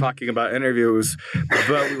on talking about interviews,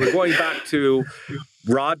 but we were going back to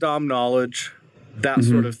raw DOM knowledge, that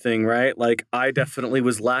sort of thing, right? Like I definitely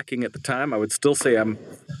was lacking at the time. I would still say I'm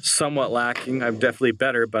somewhat lacking. I'm definitely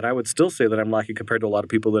better, but I would still say that I'm lacking compared to a lot of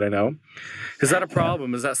people that I know. Is that a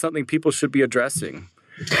problem? Is that something people should be addressing?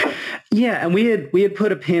 Yeah, and we had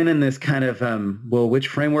put a pin in this kind of well, which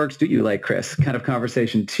frameworks do you like, Chris? Kind of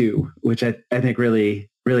conversation too, which I think really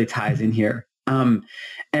ties in here.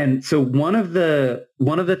 And so one of the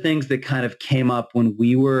things that kind of came up when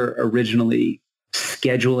we were originally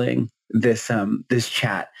scheduling this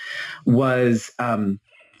chat was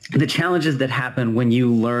the challenges that happen when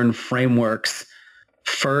you learn frameworks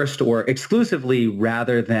first or exclusively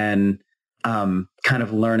rather than kind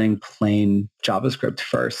of learning plain JavaScript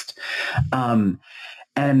first. And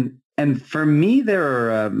for me,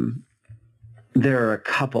 there are a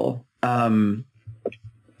couple.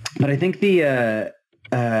 But I think the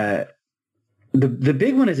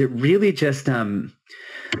big one is it really just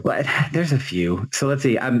well, there's a few. So let's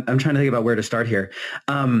see. I'm trying to think about where to start here.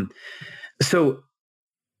 So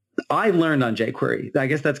I learned on jQuery. I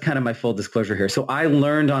guess that's kind of my full disclosure here. So I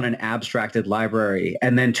learned on an abstracted library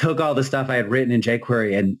and then took all the stuff I had written in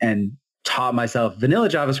jQuery and taught myself vanilla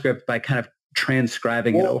JavaScript by kind of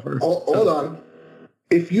transcribing it over. Hold on.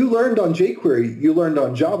 If you learned on jQuery, you learned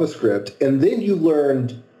on JavaScript, and then you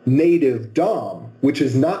learned native DOM, which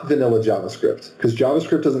is not vanilla JavaScript, because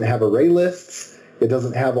JavaScript doesn't have array lists. It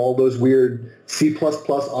doesn't have all those weird C++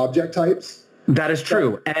 object types. That is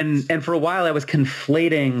true. And for a while, I was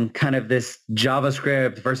conflating kind of this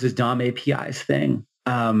JavaScript versus DOM APIs thing.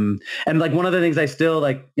 And like one of the things I still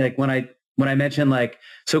like when I mentioned like,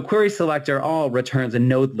 so query selector all returns a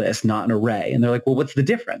node list, not an array. And they're like, well, what's the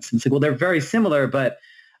difference? And it's like, well, they're very similar, but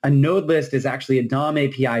a node list is actually a DOM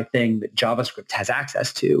API thing that JavaScript has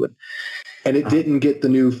access to. And it didn't get the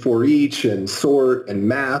new for each and sort and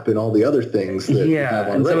map and all the other things that you have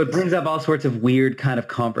on and so rails. it brings up all sorts of weird kind of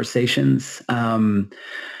conversations.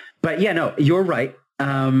 But yeah, no, you're right.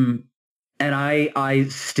 And I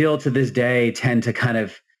still to this day tend to kind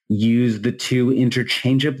of use the two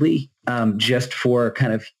interchangeably just for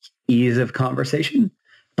kind of ease of conversation.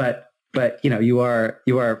 But you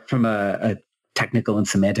are from a technical and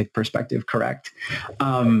semantic perspective, correct?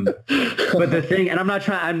 But the thing, and I'm not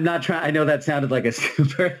trying. I know that sounded like a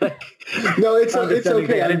super No, it's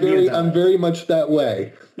okay. I'm very much that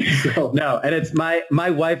way. So. No, and it's my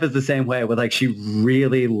wife is the same way with like she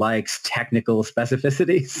really likes technical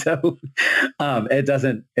specificity, so it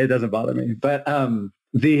doesn't bother me. But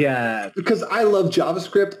because I love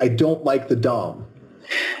JavaScript, I don't like the DOM.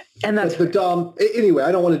 And that's the DOM. Anyway,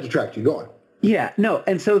 I don't want to detract you. Go on. Yeah, no,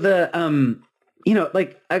 and so the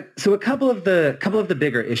so a couple of the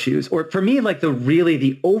bigger issues, or for me, like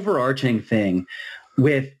the overarching thing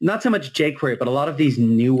with not so much jQuery, but a lot of these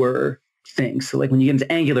newer things. So like when you get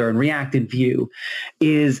into Angular and React and Vue,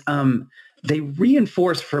 is they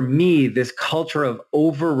reinforce for me this culture of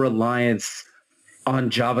over-reliance on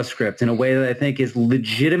JavaScript in a way that I think is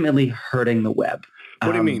legitimately hurting the web.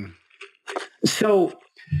 What do you mean? So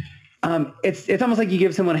it's almost like you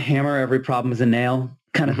give someone a hammer, every problem is a nail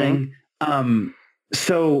kind of thing.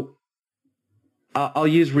 So I'll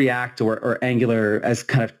use React or Angular as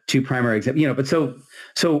kind of two primary examples, but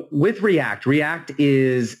so with React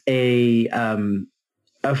is a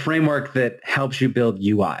framework that helps you build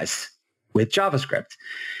UIs with JavaScript.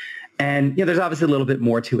 And there's obviously a little bit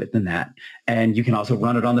more to it than that. And you can also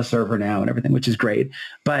run it on the server now and everything, which is great.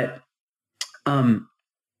 But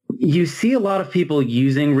you see a lot of people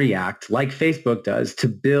using React, like Facebook does, to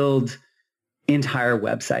build entire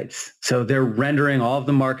websites. So they're rendering all of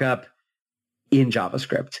the markup in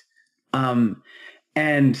JavaScript.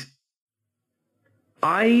 And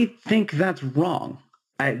I think that's wrong.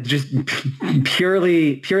 Just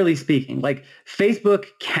purely speaking, like Facebook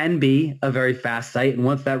can be a very fast site. And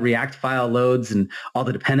once that React file loads and all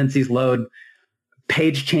the dependencies load,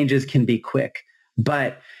 page changes can be quick.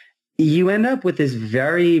 But you end up with this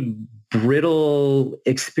very brittle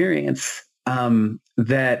experience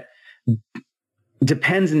that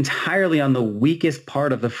depends entirely on the weakest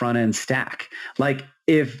part of the front end stack. Like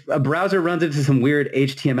if a browser runs into some weird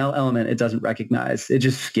HTML element it doesn't recognize, it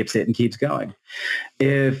just skips it and keeps going.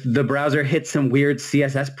 If the browser hits some weird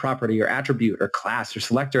CSS property or attribute or class or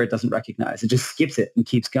selector it doesn't recognize, it just skips it and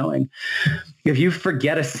keeps going. If you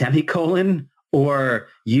forget a semicolon or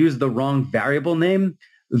use the wrong variable name,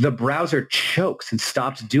 the browser chokes and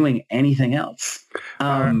stops doing anything else.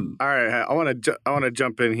 All right. I want to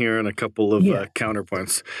jump in here on a couple of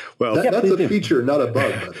counterpoints. Well, that's a feature, not a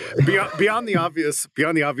bug, by the way. beyond the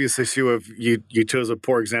obvious issue of you chose a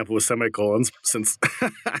poor example with semicolons, since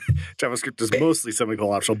JavaScript is mostly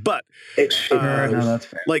semicolon optional. But that's fair.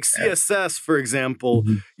 Like CSS, for example,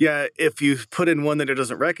 if you put in one that it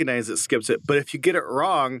doesn't recognize, it skips it. But if you get it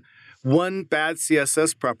wrong, one bad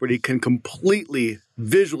CSS property can completely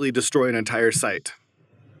visually destroy an entire site.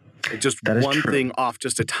 Just one thing off,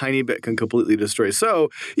 just a tiny bit, can completely destroy. So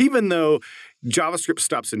even though JavaScript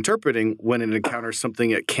stops interpreting when it encounters something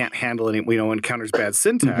it can't handle, and encounters bad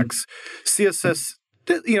syntax, CSS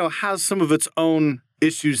has some of its own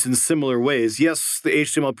issues in similar ways. Yes, the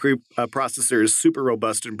HTML processor is super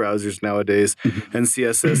robust in browsers nowadays, and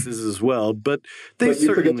CSS is as well. But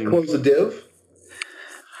you forget to close the div.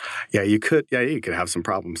 Yeah, you could have some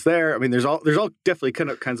problems there. I mean, there's all definitely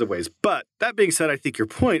kinds of ways. But that being said, I think your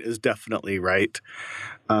point is definitely right.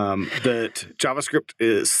 That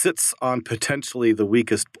JavaScript sits on potentially the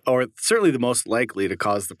weakest, or certainly the most likely to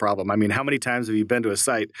cause the problem. I mean, how many times have you been to a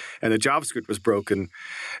site and the JavaScript was broken?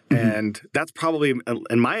 And that's probably,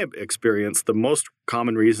 in my experience, the most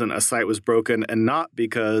common reason a site was broken, and not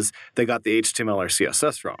because they got the HTML or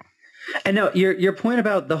CSS wrong. And no, your point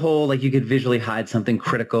about the whole, like, you could visually hide something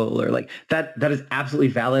critical, or like that is absolutely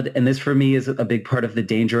valid. And this, for me, is a big part of the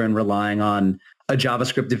danger in relying on a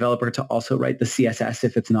JavaScript developer to also write the CSS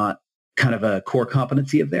if it's not kind of a core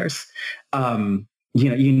competency of theirs. You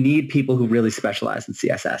need people who really specialize in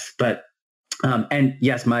CSS. But and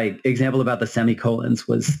yes, my example about the semicolons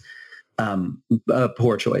was a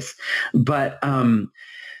poor choice. But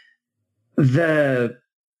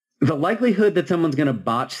the likelihood that someone's going to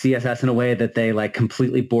botch CSS in a way that they like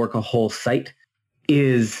completely bork a whole site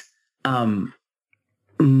is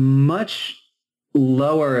much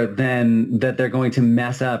lower than that they're going to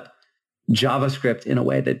mess up JavaScript in a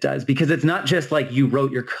way that does, because it's not just like you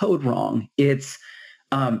wrote your code wrong. It's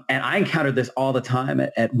and I encountered this all the time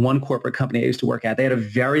at one corporate company I used to work at. They had a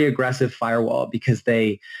very aggressive firewall because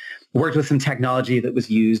they worked with some technology that was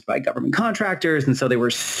used by government contractors, and so they were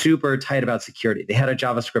super tight about security. They had a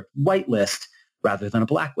JavaScript whitelist rather than a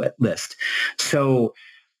blacklist. So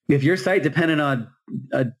if your site depended on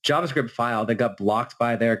a JavaScript file that got blocked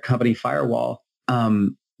by their company firewall,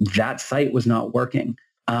 that site was not working.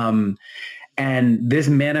 And this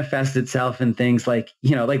manifests itself in things like,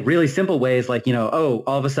 like really simple ways, like, all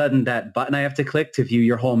of a sudden that button I have to click to view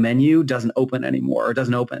your whole menu doesn't open anymore, or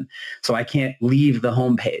doesn't open. So I can't leave the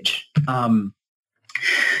home page.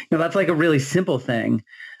 That's like a really simple thing.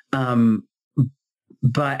 There's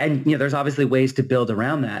obviously ways to build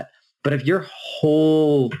around that. But if your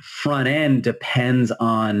whole front end depends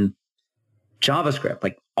on JavaScript,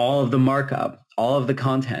 like all of the markup, all of the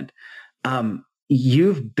content,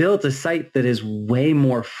 you've built a site that is way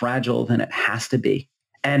more fragile than it has to be.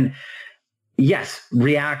 And yes,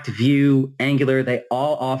 React, Vue, Angular, they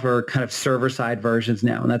all offer kind of server-side versions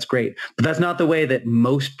now, and that's great. But that's not the way that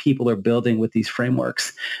most people are building with these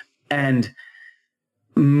frameworks. And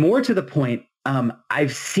more to the point,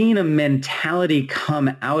 I've seen a mentality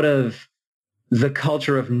come out of the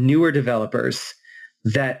culture of newer developers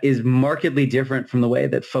that is markedly different from the way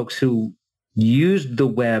that folks who used the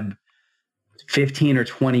web 15 or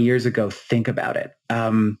 20 years ago think about it.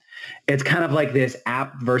 It's kind of like this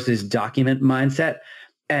app versus document mindset.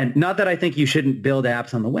 And not that I think you shouldn't build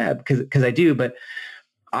apps on the web, because I do, but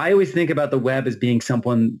I always think about the web as being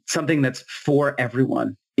something that's for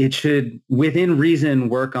everyone. It should, within reason,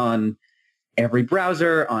 work on every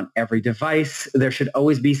browser, on every device. There should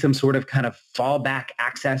always be some sort of kind of fallback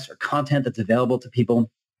access or content that's available to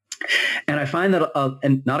people. And I find that,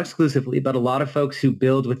 and not exclusively, but a lot of folks who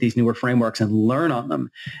build with these newer frameworks and learn on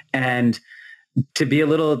them, and to be a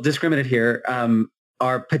little discriminate here,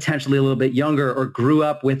 are potentially a little bit younger or grew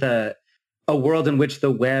up with a world in which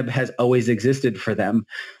the web has always existed for them.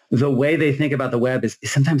 The way they think about the web is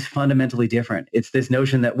sometimes fundamentally different. It's this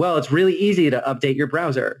notion that, well, it's really easy to update your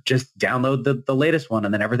browser. Just download the latest one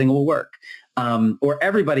and then everything will work. Or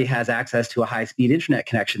everybody has access to a high-speed internet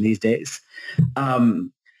connection these days.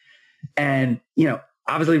 And,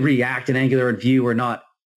 obviously React and Angular and Vue are not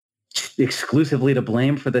exclusively to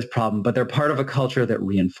blame for this problem, but they're part of a culture that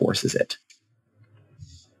reinforces it.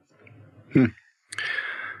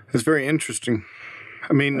 It's very interesting.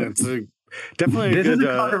 I mean, it's definitely this a good is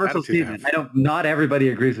a controversial statement. Not everybody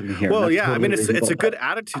agrees with me here. Well, That's yeah, totally it's a good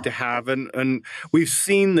attitude to have, and we've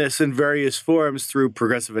seen this in various forms through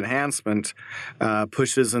progressive enhancement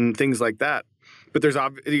pushes and things like that. But there's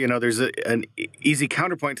an easy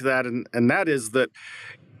counterpoint to that, and that is that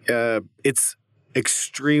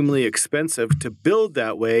extremely expensive to build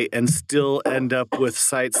that way and still end up with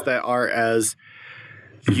sites that are as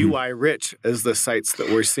UI rich as the sites that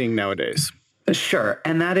we're seeing nowadays. Sure.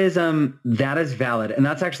 And that is valid. And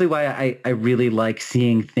that's actually why I really like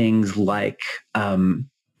seeing things like,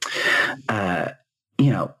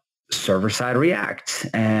 server-side React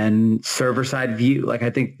and server-side Vue. Like, I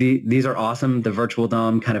think these are awesome. The virtual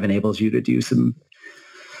DOM kind of enables you to do some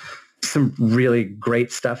really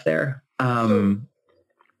great stuff there.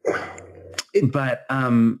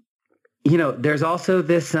 There's also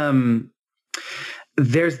this,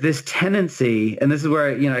 there's this tendency, and this is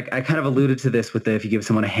where, I kind of alluded to this with if you give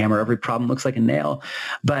someone a hammer, every problem looks like a nail.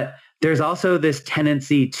 But there's also this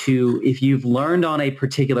tendency to, if you've learned on a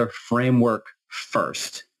particular framework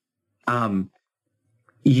first,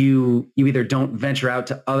 you either don't venture out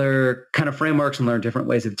to other kind of frameworks and learn different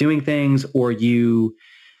ways of doing things, or you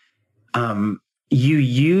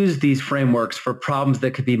use these frameworks for problems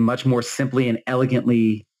that could be much more simply and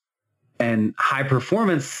elegantly and high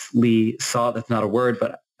performancely solved. That's not a word,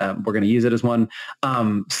 but we're going to use it as one,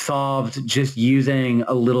 solved just using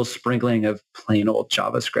a little sprinkling of plain old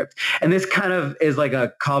JavaScript. And this kind of is like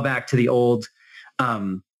a callback to the old,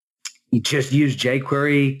 you just use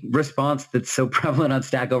jQuery response that's so prevalent on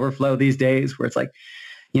Stack Overflow these days, where it's like,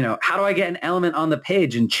 how do I get an element on the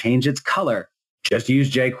page and change its color? Just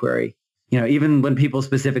use jQuery. Even when people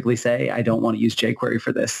specifically say, I don't want to use jQuery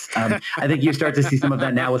for this, I think you start to see some of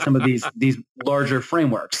that now with some of these larger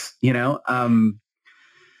frameworks, And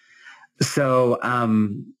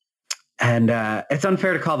it's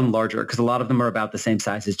unfair to call them larger because a lot of them are about the same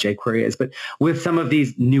size as jQuery is. But with some of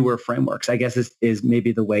these newer frameworks, I guess is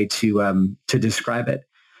maybe the way to describe it.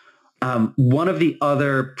 One of the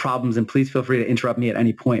other problems, and please feel free to interrupt me at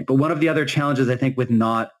any point, but one of the other challenges I think with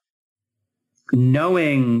not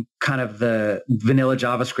knowing kind of the vanilla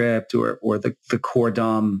JavaScript or the core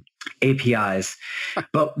DOM APIs,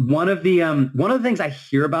 but one of the things I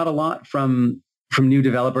hear about a lot from new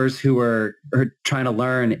developers who are trying to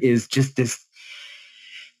learn is just this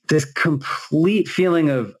complete feeling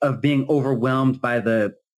of being overwhelmed by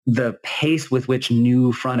the pace with which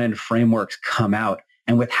new front-end frameworks come out,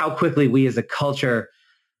 and with how quickly we as a culture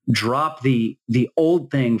drop the old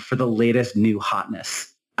thing for the latest new hotness.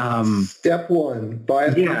 Step 1, buy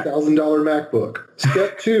a $3,000 MacBook.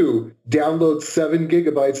 Step 2, download 7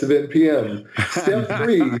 gigabytes of NPM. Step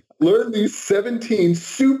 3, learn these 17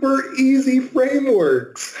 super easy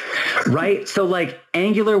frameworks. Right? So like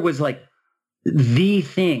Angular was like the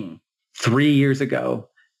thing 3 years ago.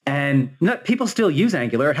 And people still use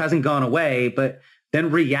Angular. It hasn't gone away, but then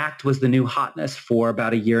React was the new hotness for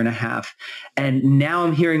about a year and a half. And now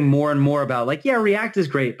I'm hearing more and more about React is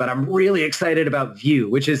great, but I'm really excited about Vue,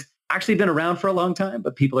 which has actually been around for a long time,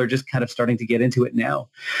 but people are just kind of starting to get into it now.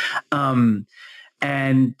 And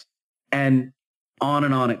on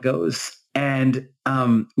and on it goes. And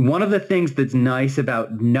one of the things that's nice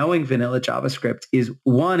about knowing vanilla JavaScript is,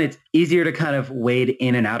 one, it's easier to kind of wade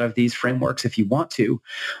in and out of these frameworks if you want to.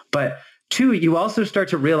 But 2, you also start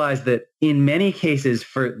to realize that in many cases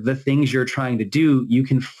for the things you're trying to do, you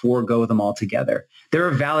can forego them altogether. There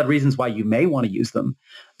are valid reasons why you may want to use them,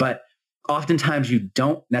 but oftentimes you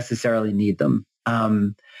don't necessarily need them.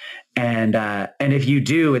 And if you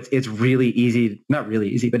do, it's really easy, not really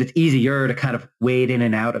easy, but it's easier to kind of wade in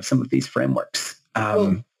and out of some of these frameworks.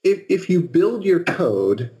 If you build your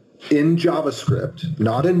code in JavaScript,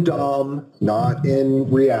 not in DOM, not in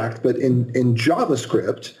React, but in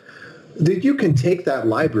JavaScript, that you can take that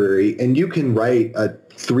library and you can write a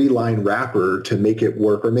 3-line wrapper to make it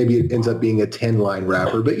work, or maybe it ends up being a 10-line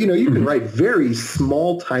wrapper. But, you can write very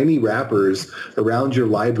small, tiny wrappers around your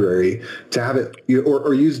library to have it,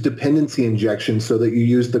 or use dependency injection so that you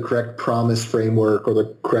use the correct promise framework or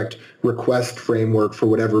the correct request framework for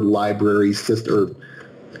whatever library system,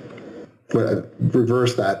 or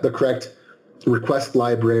reverse that, the correct request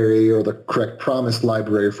library or the correct promise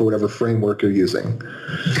library for whatever framework you're using.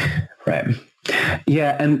 Right.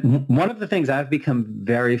 Yeah. And one of the things I've become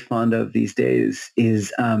very fond of these days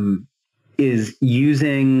is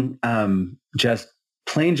using just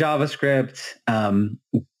plain JavaScript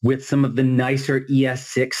with some of the nicer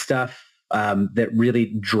ES6 stuff that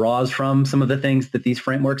really draws from some of the things that these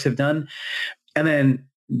frameworks have done. And then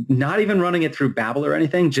not even running it through Babel or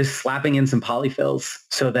anything, just slapping in some polyfills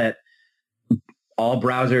so that all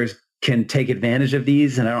browsers can take advantage of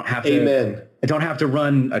these, and I don't have to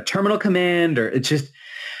run a terminal command, or it's just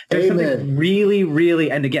there's something really, really.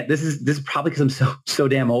 And again, this is probably because I'm so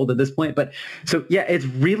damn old at this point, but so yeah, it's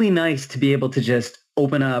really nice to be able to just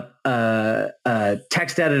open up a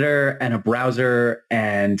text editor and a browser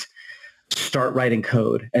and start writing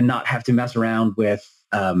code and not have to mess around with,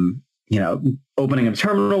 opening a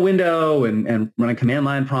terminal window and running command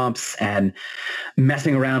line prompts and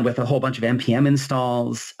messing around with a whole bunch of NPM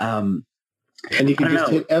installs. And you can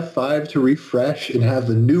just hit F5 to refresh and have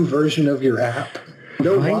the new version of your app.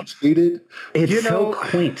 No watch needed. It's so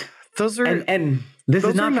quaint. Those are and this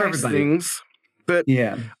is not for nice everybody. things, but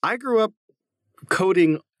I grew up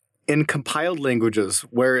coding in compiled languages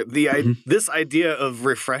where this idea of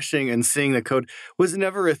refreshing and seeing the code was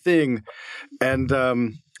never a thing. And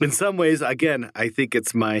in some ways, again, I think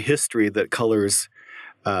it's my history that colors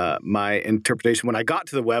my interpretation. When I got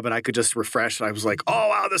to the web and I could just refresh, and I was like, oh,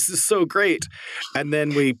 wow, this is so great. And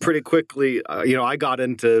then we pretty quickly, I got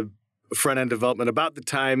into front-end development about the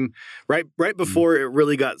time, right before it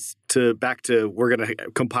really got back to we're going to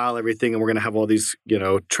compile everything and we're going to have all these,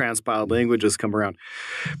 transpiled languages come around.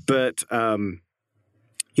 But,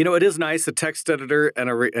 it is nice, a text editor and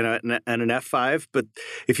an F5, but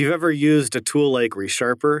if you've ever used a tool like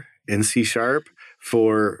ReSharper in C#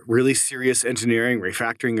 for really serious engineering,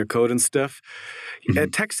 refactoring your code and stuff, a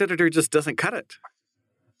text editor just doesn't cut it.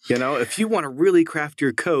 If you want to really craft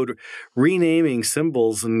your code, renaming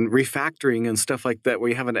symbols and refactoring and stuff like that, where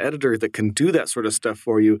you have an editor that can do that sort of stuff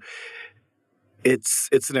for you, it's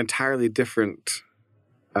an entirely different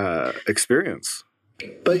experience.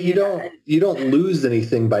 But you don't lose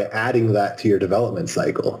anything by adding that to your development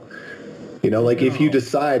cycle. If you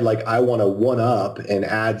decide I want to one up and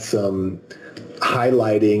add some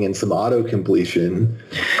highlighting and some auto completion,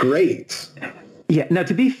 great. Yeah. Now,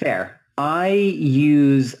 to be fair, I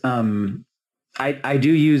use I do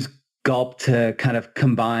use Gulp to kind of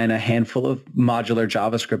combine a handful of modular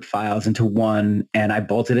JavaScript files into one, and I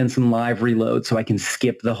bolted in some live reload so I can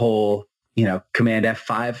skip the whole Command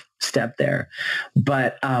F5 step there.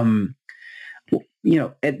 But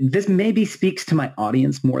this maybe speaks to my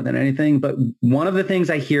audience more than anything. But one of the things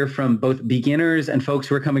I hear from both beginners and folks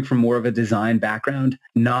who are coming from more of a design background,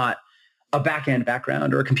 not a back-end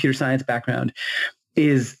background or a computer science background,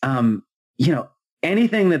 is,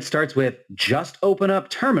 anything that starts with just open up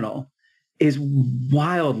terminal is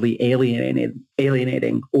wildly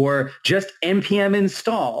alienating, or just NPM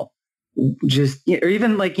install, or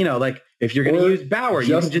even if you're going to use Bower,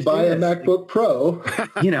 you can just buy a MacBook Pro,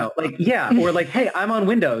 or hey, I'm on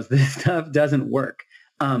Windows. This stuff doesn't work.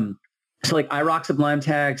 So I rock Sublime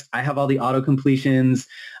Text. I have all the auto completions.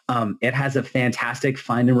 It has a fantastic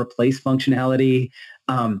find and replace functionality.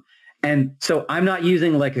 And so I'm not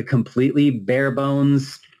using a completely bare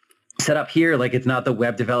bones setup here. It's not the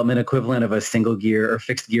web development equivalent of a single gear or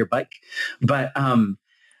fixed gear bike. But I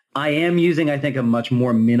am using, I think, a much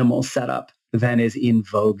more minimal setup than is in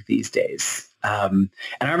vogue these days. And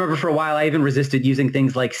I remember for a while, I even resisted using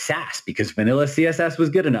things like Sass because vanilla CSS was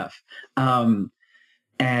good enough. At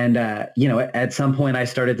some point, I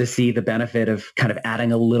started to see the benefit of kind of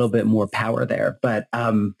adding a little bit more power there. But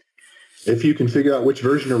if you can figure out which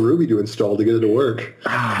version of Ruby to install to get it to work.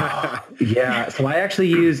 Yeah. So I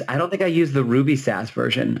actually I don't think I use the Ruby Sass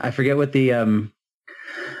version. I forget what the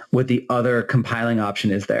other compiling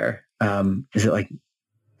option is there. Is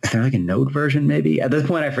there a Node version maybe? At this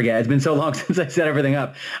point, I forget. It's been so long since I set everything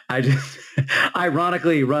up. I just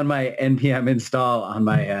ironically run my NPM install on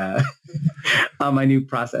my on my new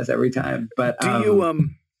process every time. But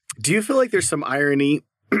do you feel like there's some irony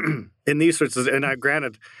in these sorts of, and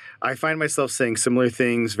granted, I find myself saying similar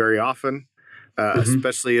things very often,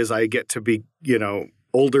 especially as I get to be,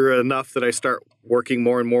 older enough that I start working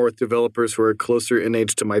more and more with developers who are closer in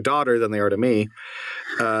age to my daughter than they are to me.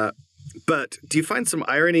 But do you find some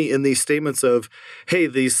irony in these statements of, hey,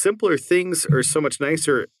 these simpler things are so much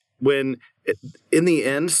nicer when in the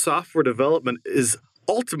end, software development is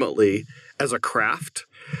ultimately as a craft,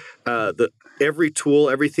 every tool,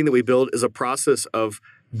 everything that we build is a process of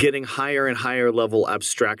getting higher and higher level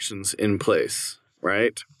abstractions in place,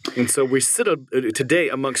 right? And so we sit today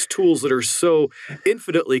amongst tools that are so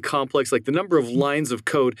infinitely complex, like the number of lines of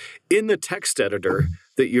code in the text editor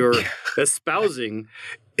that you're espousing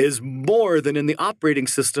is more than in the operating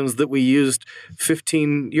systems that we used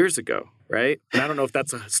 15 years ago, right? And I don't know if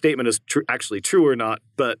that's a statement is actually true or not,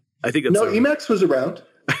 but I think it's Emacs was around.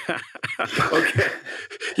 Okay.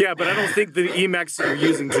 Yeah, but I don't think the Emacs that you're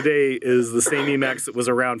using today is the same Emacs that was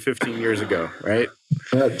around 15 years ago, right?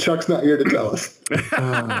 Chuck's not here to tell us.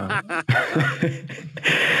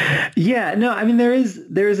 Yeah, no, I mean there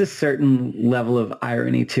is a certain level of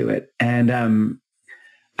irony to it, and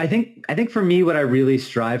I think for me what I really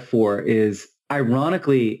strive for is,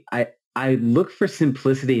 ironically, I look for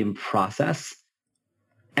simplicity in process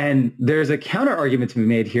And there's a counter argument to be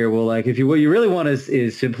made here. Well, like, what you really want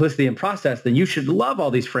is simplicity in process, then you should love all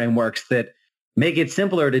these frameworks that make it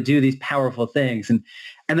simpler to do these powerful things. And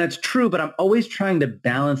that's true, but I'm always trying to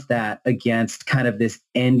balance that against kind of this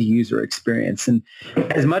end user experience. And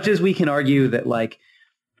as much as we can argue that like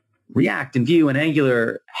React and Vue and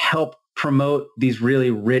Angular help promote these really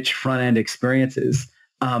rich front end experiences,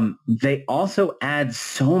 they also add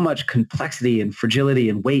so much complexity and fragility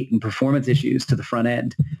and weight and performance issues to the front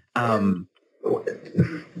end.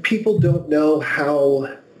 People don't know how,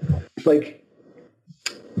 like,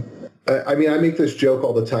 I mean, I make this joke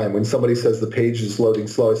all the time when somebody says the page is loading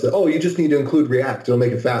slow. I say, oh, you just need to include React. It'll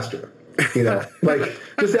make it faster. You know, like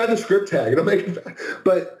just add the script tag. It'll make it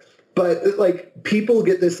But like people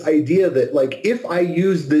get this idea that like if I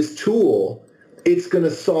use this tool, it's going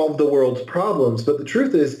to solve the world's problems. But the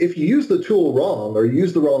truth is, if you use the tool wrong or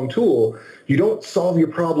use the wrong tool, you don't solve your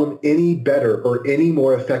problem any better or any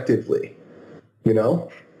more effectively, you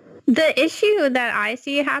know? The issue that I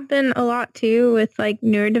see happen a lot too with like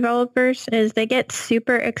newer developers is they get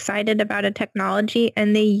super excited about a technology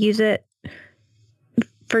and they use it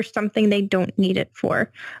for something they don't need it for.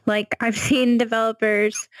 Like I've seen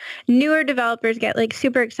newer developers get like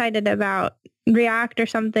super excited about React or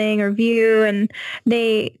something or Vue and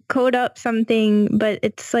they code up something, but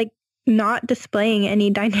it's like not displaying any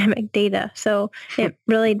dynamic data. So it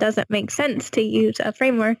really doesn't make sense to use a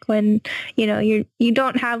framework when, you know, you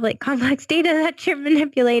don't have like complex data that you're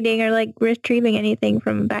manipulating or like retrieving anything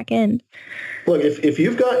from a back end. Look, if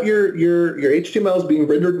you've got your HTML is being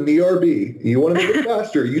rendered in ERB, you want to make it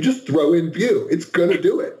faster, you just throw in Vue. It's going to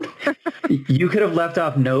do it. You could have left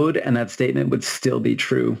off Node and that statement would still be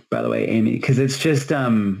true, by the way, Amy, because it's just,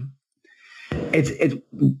 it's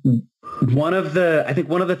one of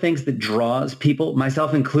the things that draws people,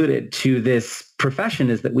 myself included, to this profession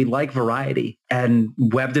is that we like variety, and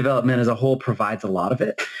web development as a whole provides a lot of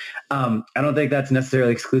it. I don't think that's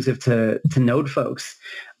necessarily exclusive to Node folks.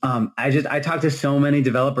 I talk to so many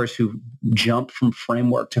developers who jump from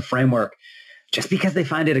framework to framework just because they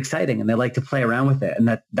find it exciting and they like to play around with it,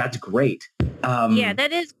 and that's great. Yeah,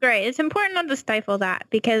 that is great. It's important not to stifle that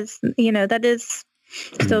because, you know, that is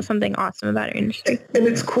still something awesome about our industry. And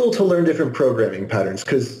it's cool to learn different programming patterns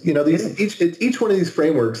because, you know, each one of these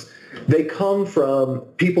frameworks, they come from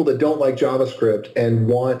people that don't like JavaScript and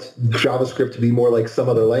want JavaScript to be more like some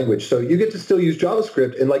other language. So you get to still use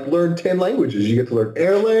JavaScript and like learn 10 languages. You get to learn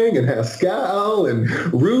Erlang and Haskell and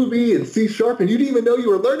Ruby and C#, and you didn't even know you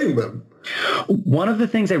were learning them. One of the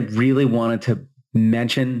things I really wanted to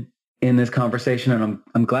mention in this conversation, and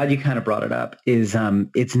I'm glad you kind of brought it up, is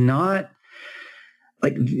it's not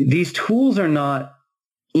like these tools are not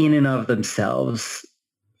in and of themselves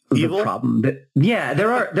evil? The problem. Yeah,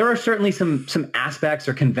 there are certainly some aspects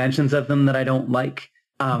or conventions of them that I don't like.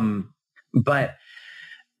 But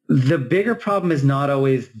the bigger problem is not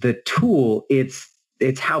always the tool. It's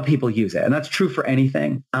how people use it. And that's true for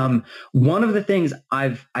anything. One of the things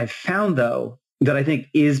I've found though, that I think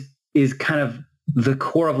is kind of the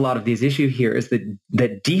core of a lot of these issues here is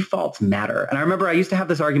that defaults matter. And I remember I used to have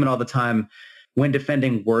this argument all the time when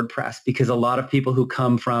defending WordPress, because a lot of people who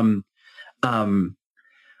come from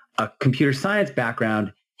a computer science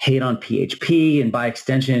background hate on PHP and by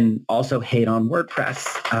extension also hate on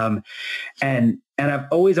WordPress. And I've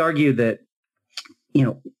always argued that, you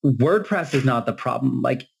know, WordPress is not the problem.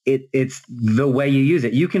 Like it's the way you use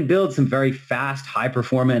it. You can build some very fast, high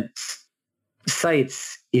performance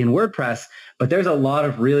sites in WordPress, but there's a lot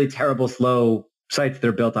of really terrible, slow sites that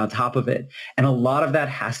are built on top of it. And a lot of that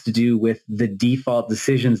has to do with the default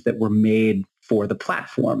decisions that were made for the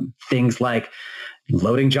platform. Things like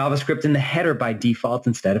loading JavaScript in the header by default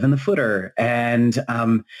instead of in the footer, and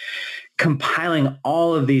compiling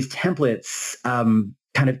all of these templates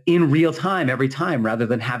kind of in real time every time rather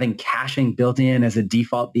than having caching built in as a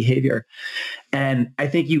default behavior. And I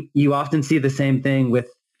think you often see the same thing with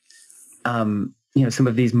you know, some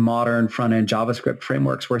of these modern front-end JavaScript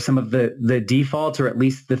frameworks where some of the defaults, or at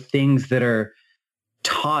least the things that are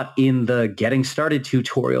taught in the getting started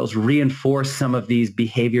tutorials, reinforce some of these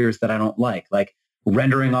behaviors that I don't like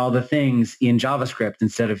rendering all the things in JavaScript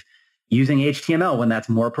instead of using HTML when that's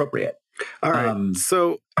more appropriate. All right.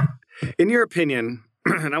 So in your opinion,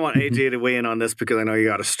 and I want AJ to weigh in on this because I know you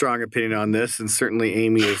got a strong opinion on this, and certainly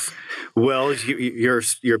Amy as well. Your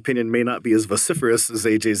opinion may not be as vociferous as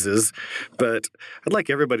AJ's is, but I'd like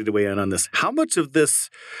everybody to weigh in on this. How much of this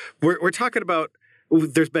we're talking about?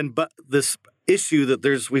 There's been this issue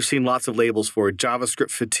that we've seen lots of labels for JavaScript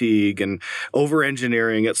fatigue and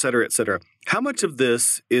over-engineering, et cetera, et cetera. How much of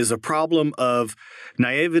this is a problem of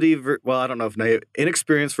naivety? Well, I don't know if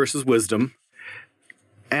inexperience versus wisdom.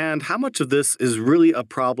 And how much of this is really a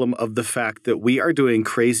problem of the fact that we are doing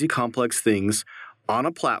crazy complex things on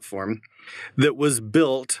a platform that was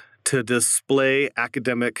built to display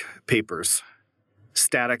academic papers,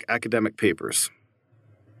 static academic papers.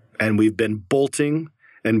 And we've been bolting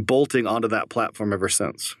onto that platform ever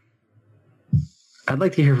since. I'd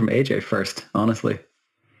like to hear from AJ first, honestly.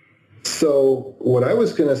 So what I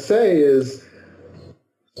was going to say is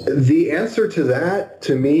the answer to that,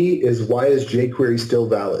 to me, is why is jQuery still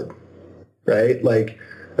valid, right? Like,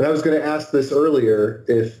 and I was going to ask this earlier,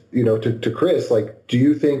 if, to Chris, like, do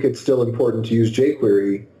you think it's still important to use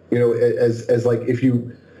jQuery, as like, if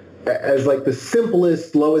you, as like the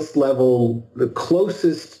simplest, lowest level, the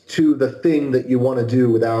closest to the thing that you want to do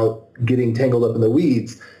without getting tangled up in the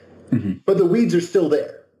weeds, but the weeds are still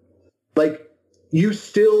there. Like, you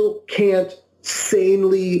still can't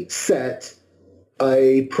sanely set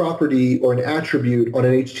a property or an attribute on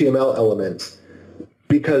an HTML element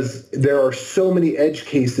because there are so many edge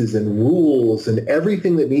cases and rules and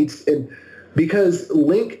everything that needs, and because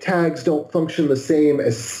link tags don't function the same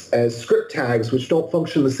as script tags, which don't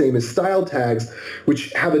function the same as style tags,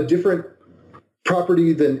 which have a different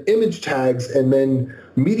property than image tags, and then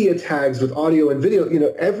media tags with audio and video,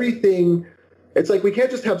 everything. It's like we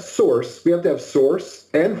can't just have source. We have to have source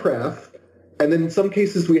and ref, and then in some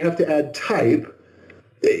cases we have to add type.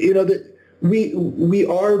 That we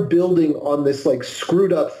are building on this like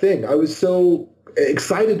screwed up thing. I was so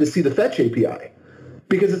excited to see the fetch API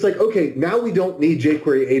because it's like, okay, now we don't need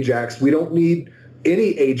jQuery Ajax. We don't need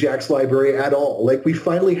any Ajax library at all. Like, we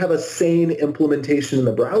finally have a sane implementation in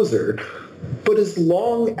the browser. But as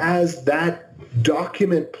long as that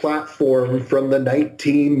document platform from the late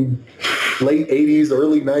 80s,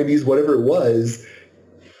 early 90s, whatever it was,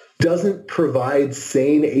 doesn't provide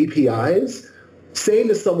sane APIs, saying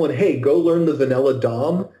to someone, hey, go learn the vanilla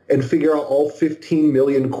DOM and figure out all 15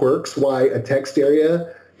 million quirks why a text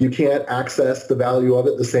area, you can't access the value of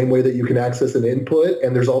it the same way that you can access an input,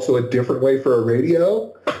 and there's also a different way for a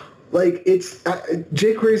radio. Like, it's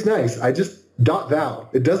jQuery's nice. I just .val.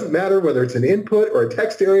 It doesn't matter whether it's an input or a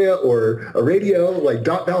text area or a radio. Like,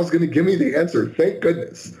 .val is going to give me the answer. Thank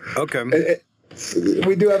goodness. Okay.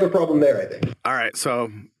 We do have a problem there, I think. All right.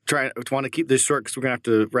 So want to keep this short because we're going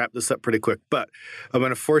to have to wrap this up pretty quick. But I'm going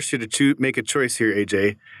to force you to make a choice here,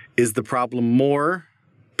 AJ. Is the problem more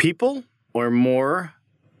people or more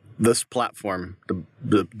this platform,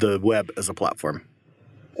 the web as a platform?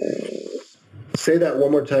 Say that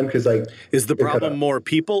one more time, because is the problem more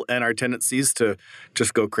people and our tendencies to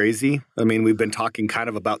just go crazy? I mean, we've been talking kind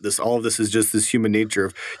of about this. All of this is just this human nature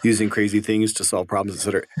of using crazy things to solve problems,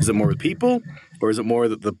 etc. Is it more with people, or is it more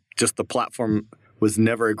that the platform was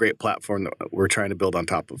never a great platform that we're trying to build on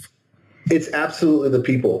top of? It's absolutely the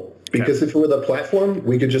people. Because if it were the platform,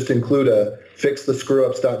 we could just include a fix the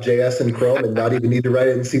screwups.js in Chrome and not even need to write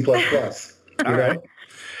it in C++. You know? Right.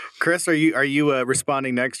 Chris, are you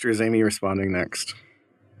responding next, or is Amy responding next?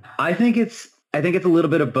 I think it's a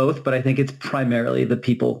little bit of both, but I think it's primarily the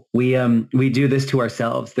people. We do this to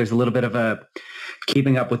ourselves. There's a little bit of a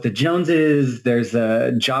keeping up with the Joneses. There's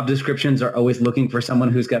job descriptions are always looking for someone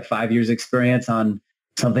who's got 5 years experience on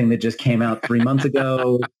something that just came out 3 months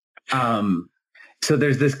ago. So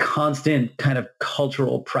there's this constant kind of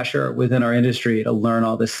cultural pressure within our industry to learn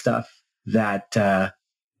all this stuff that,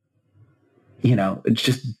 it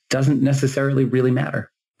just doesn't necessarily really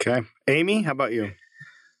matter. Okay. Amy, how about you?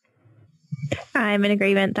 I'm in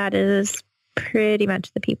agreement. That is pretty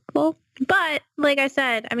much the people. But like I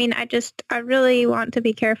said, I mean, I really want to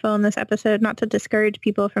be careful in this episode not to discourage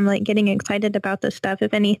people from like getting excited about this stuff.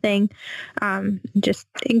 If anything, just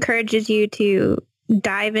encourages you to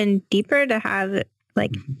dive in deeper, to have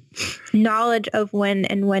like knowledge of when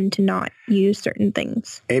to not use certain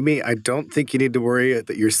things. Amy, I don't think you need to worry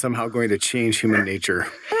that you're somehow going to change human nature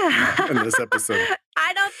in this episode.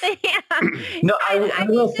 I don't think. No, I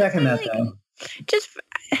will second that though. Just,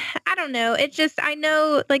 I don't know. It's just, I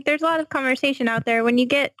know like there's a lot of conversation out there when you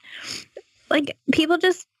get like people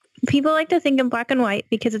like to think in black and white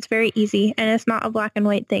because it's very easy, and it's not a black and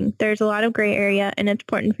white thing. There's a lot of gray area, and it's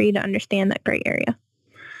important for you to understand that gray area.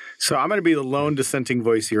 So I'm going to be the lone dissenting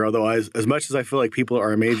voice here, although as much as I feel like people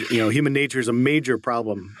are a major, human nature is a major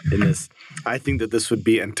problem in this, I think that this would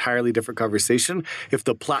be an entirely different conversation if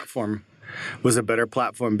the platform was a better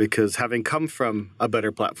platform, because having come from a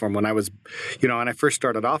better platform, when I was, when I first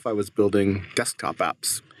started off, I was building desktop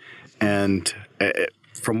apps. And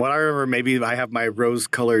from what I remember, maybe I have my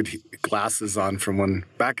rose-colored glasses on from when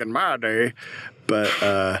back in my day,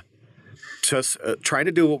 but just trying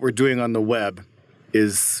to do what we're doing on the web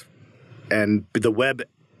and the web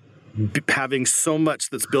having so much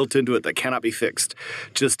that's built into it that cannot be fixed.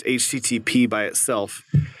 Just HTTP by itself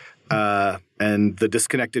and the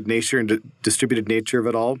disconnected nature and distributed nature of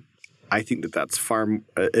it all, I think that's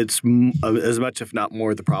it's as much, if not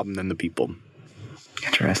more, the problem than the people.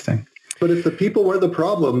 Interesting. But if the people were the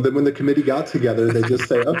problem, then when the committee got together, they just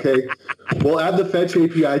say, okay, we'll add the fetch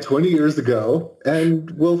API 20 years ago,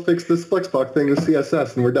 and we'll fix this Flexbox thing in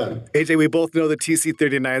CSS, and we're done. AJ, we both know the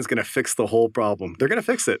TC39 is going to fix the whole problem. They're going to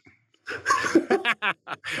fix it. All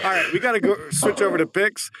right, we got to go switch over to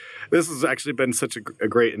picks. This has actually been such a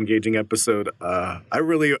great, engaging episode. I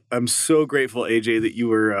really am so grateful, AJ, that you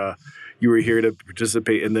were here to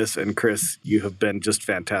participate in this, and Chris, you have been just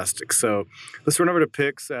fantastic. So let's run over to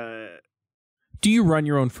picks. Do you run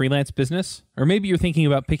your own freelance business? Or maybe you're thinking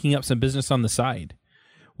about picking up some business on the side?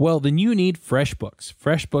 Well, then you need FreshBooks.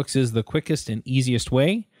 FreshBooks is the quickest and easiest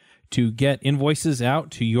way to get invoices out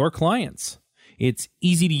to your clients. It's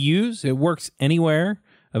easy to use. It works anywhere,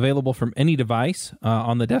 available from any device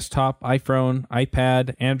on the desktop, iPhone,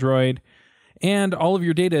 iPad, Android, and all of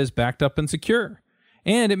your data is backed up and secure.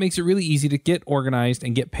 And it makes it really easy to get organized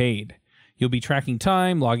and get paid. You'll be tracking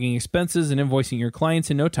time, logging expenses, and invoicing your clients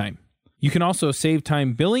in no time. You can also save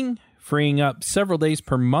time billing, freeing up several days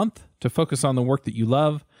per month to focus on the work that you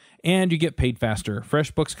love, and you get paid faster.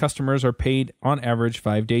 FreshBooks customers are paid on average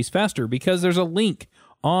 5 days faster because there's a link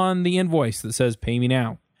on the invoice that says pay me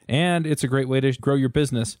now. And it's a great way to grow your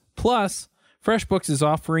business. Plus, FreshBooks is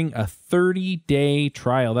offering a 30-day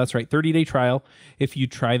trial. That's right, 30-day trial if you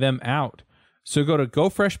try them out. So go to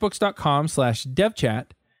gofreshbooks.com/devchat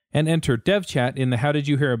and enter devchat in the How Did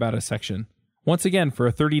You Hear About Us section. Once again, for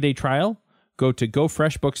a 30-day trial, go to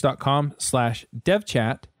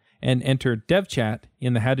gofreshbooks.com/devchat and enter devchat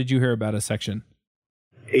in the How Did You Hear About Us section.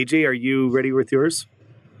 AJ, are you ready with yours?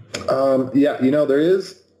 Yeah,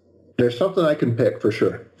 there's something I can pick for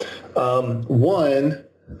sure. One,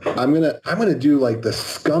 I'm gonna do like the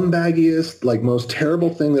scumbaggiest, like most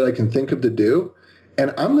terrible thing that I can think of to do.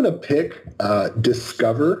 And I'm going to pick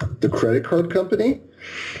Discover, the credit card company.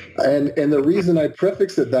 And the reason I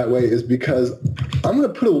prefix it that way is because I'm going to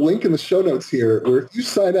put a link in the show notes here where if you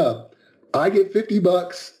sign up, I get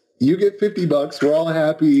 $50, you get $50, we're all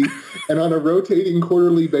happy. And on a rotating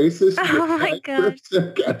quarterly basis, you get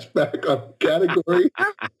 5% cash back on category.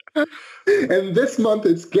 And this month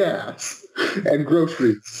it's gas and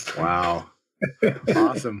groceries. Wow.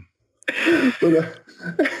 Awesome. But,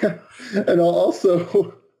 and I'll also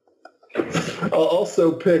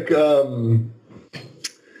pick. Did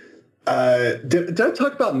I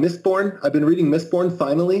talk about Mistborn? I've been reading Mistborn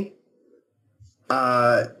finally.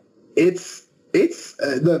 It's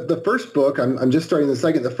the first book. I'm just starting the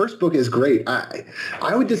second. The first book is great. I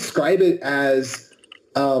would describe it as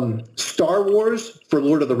Star Wars for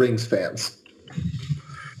Lord of the Rings fans.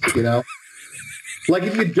 You know. Like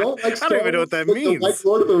if you don't like Star Wars, I don't even know what that means. Like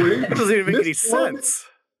Lord of the Rings, that doesn't even make any sense.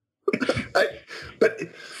 But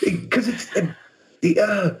because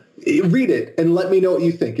read it and let me know what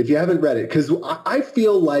you think if you haven't read it. Because I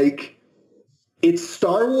feel like it's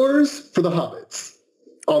Star Wars for the hobbits,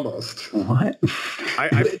 almost. What?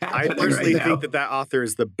 I personally think that author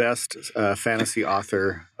is the best fantasy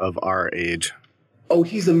author of our age. Oh,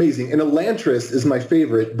 he's amazing. And Elantris is my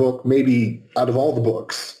favorite book, maybe out of all the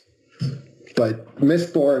books. But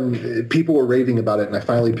Mistborn, people were raving about it, and I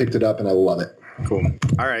finally picked it up, and I love it. Cool.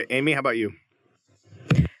 All right, Amy, how about you?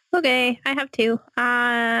 Okay, I have two.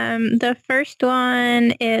 The first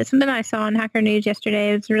one is something I saw on Hacker News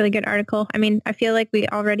yesterday. It was a really good article. I mean, I feel like we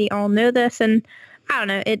already all know this, and I don't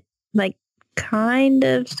know, it like kind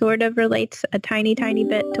of sort of relates a tiny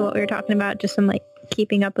bit to what we were talking about, just some like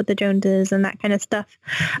keeping up with the Joneses and that kind of stuff.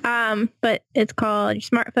 But it's called Your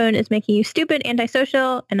Smartphone is Making You Stupid,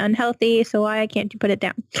 Antisocial, and Unhealthy, so why can't you put it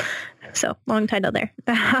down? So long title there.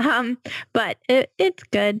 But it's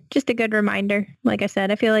good. Just a good reminder. Like I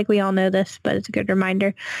said, I feel like we all know this, but it's a good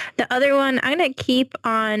reminder. The other one, I'm going to keep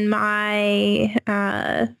on my...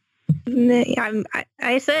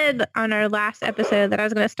 I said on our last episode that I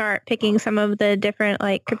was going to start picking some of the different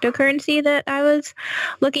like cryptocurrency that I was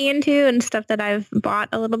looking into and stuff that I've bought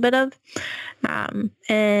a little bit of.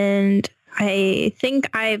 And I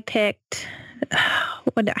think I picked,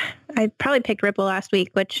 I probably picked Ripple last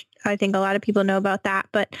week, which I think a lot of people know about that.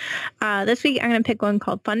 But this week I'm going to pick one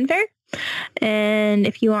called Funfair. And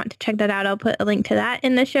if you want to check that out, I'll put a link to that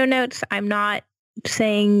in the show notes. I'm not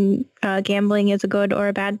saying gambling is a good or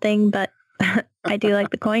a bad thing, but I do like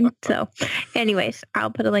the coin. So anyways,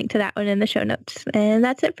 I'll put a link to that one in the show notes. And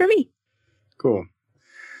that's it for me. Cool.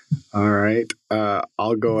 All right.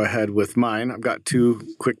 I'll go ahead with mine. I've got two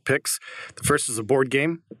quick picks. The first is a board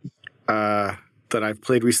game. that I've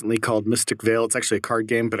played recently called Mystic Vale. It's actually a card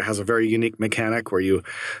game, but it has a very unique mechanic where you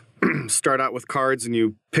start out with cards and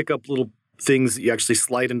you pick up little things that you actually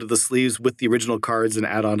slide into the sleeves with the original cards and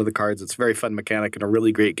add on to the cards. It's a very fun mechanic and a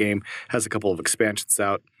really great game. Has a couple of expansions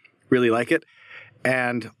out. Really like it.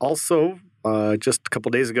 And also, just a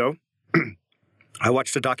couple days ago, I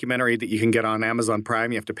watched a documentary that you can get on Amazon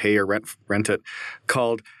Prime. You have to pay or rent it,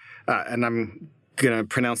 called, and I'm going to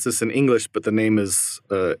pronounce this in English, but the name is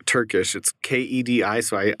Turkish. It's Kedi.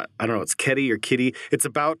 So I don't know. It's Kedi or Kitty. It's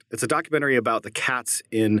a documentary about the cats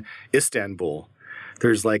in Istanbul.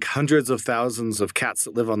 There's like hundreds of thousands of cats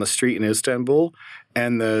that live on the street in Istanbul,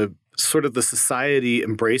 and the society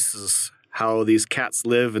embraces how these cats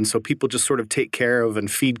live, and so people just sort of take care of and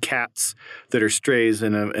feed cats that are strays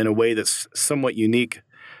in a way that's somewhat unique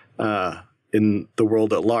in the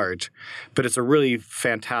world at large. But it's a really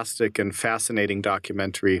fantastic and fascinating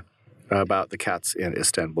documentary about the cats in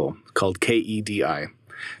Istanbul called Kedi.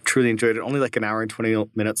 Truly enjoyed it. Only like an hour and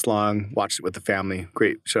 20 minutes long. Watched it with the family.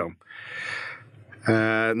 Great show.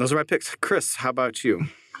 And those are my picks. Chris, how about you?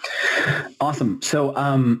 Awesome. So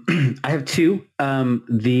I have two.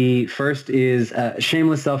 The first is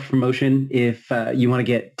shameless self-promotion. If you want to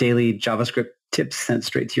get daily JavaScript tips sent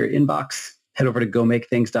straight to your inbox, head over to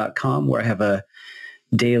gomakethings.com, where I have a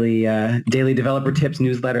daily developer tips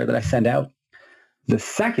newsletter that I send out. The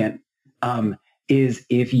second is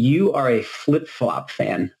if you are a flip-flop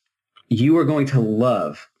fan, you are going to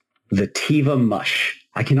love the Tiva Mush.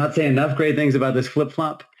 I cannot say enough great things about this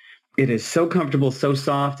flip-flop. It is so comfortable, so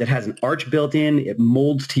soft. It has an arch built in. It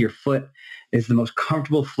molds to your foot. It's the most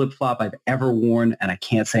comfortable flip-flop I've ever worn, and I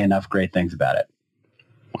can't say enough great things about it.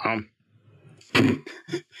 Wow.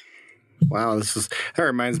 Wow, that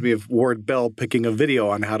reminds me of Ward Bell picking a video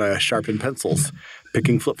on how to sharpen pencils,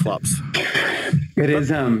 picking flip-flops. It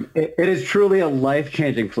is truly a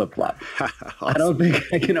life-changing flip-flop. Awesome. I don't think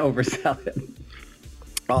I can oversell it.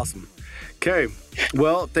 Awesome. Okay.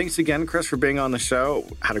 Well, thanks again, Chris, for being on the show.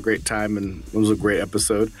 Had a great time, and it was a great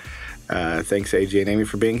episode. Thanks, AJ and Amy,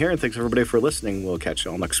 for being here, and thanks, everybody, for listening. We'll catch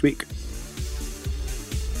you all next week.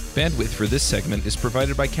 Bandwidth for this segment is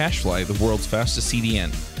provided by CacheFly, the world's fastest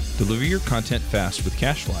CDN. Deliver your content fast with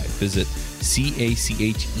CacheFly. Visit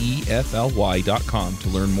CACHEFLY.com to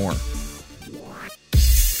learn more.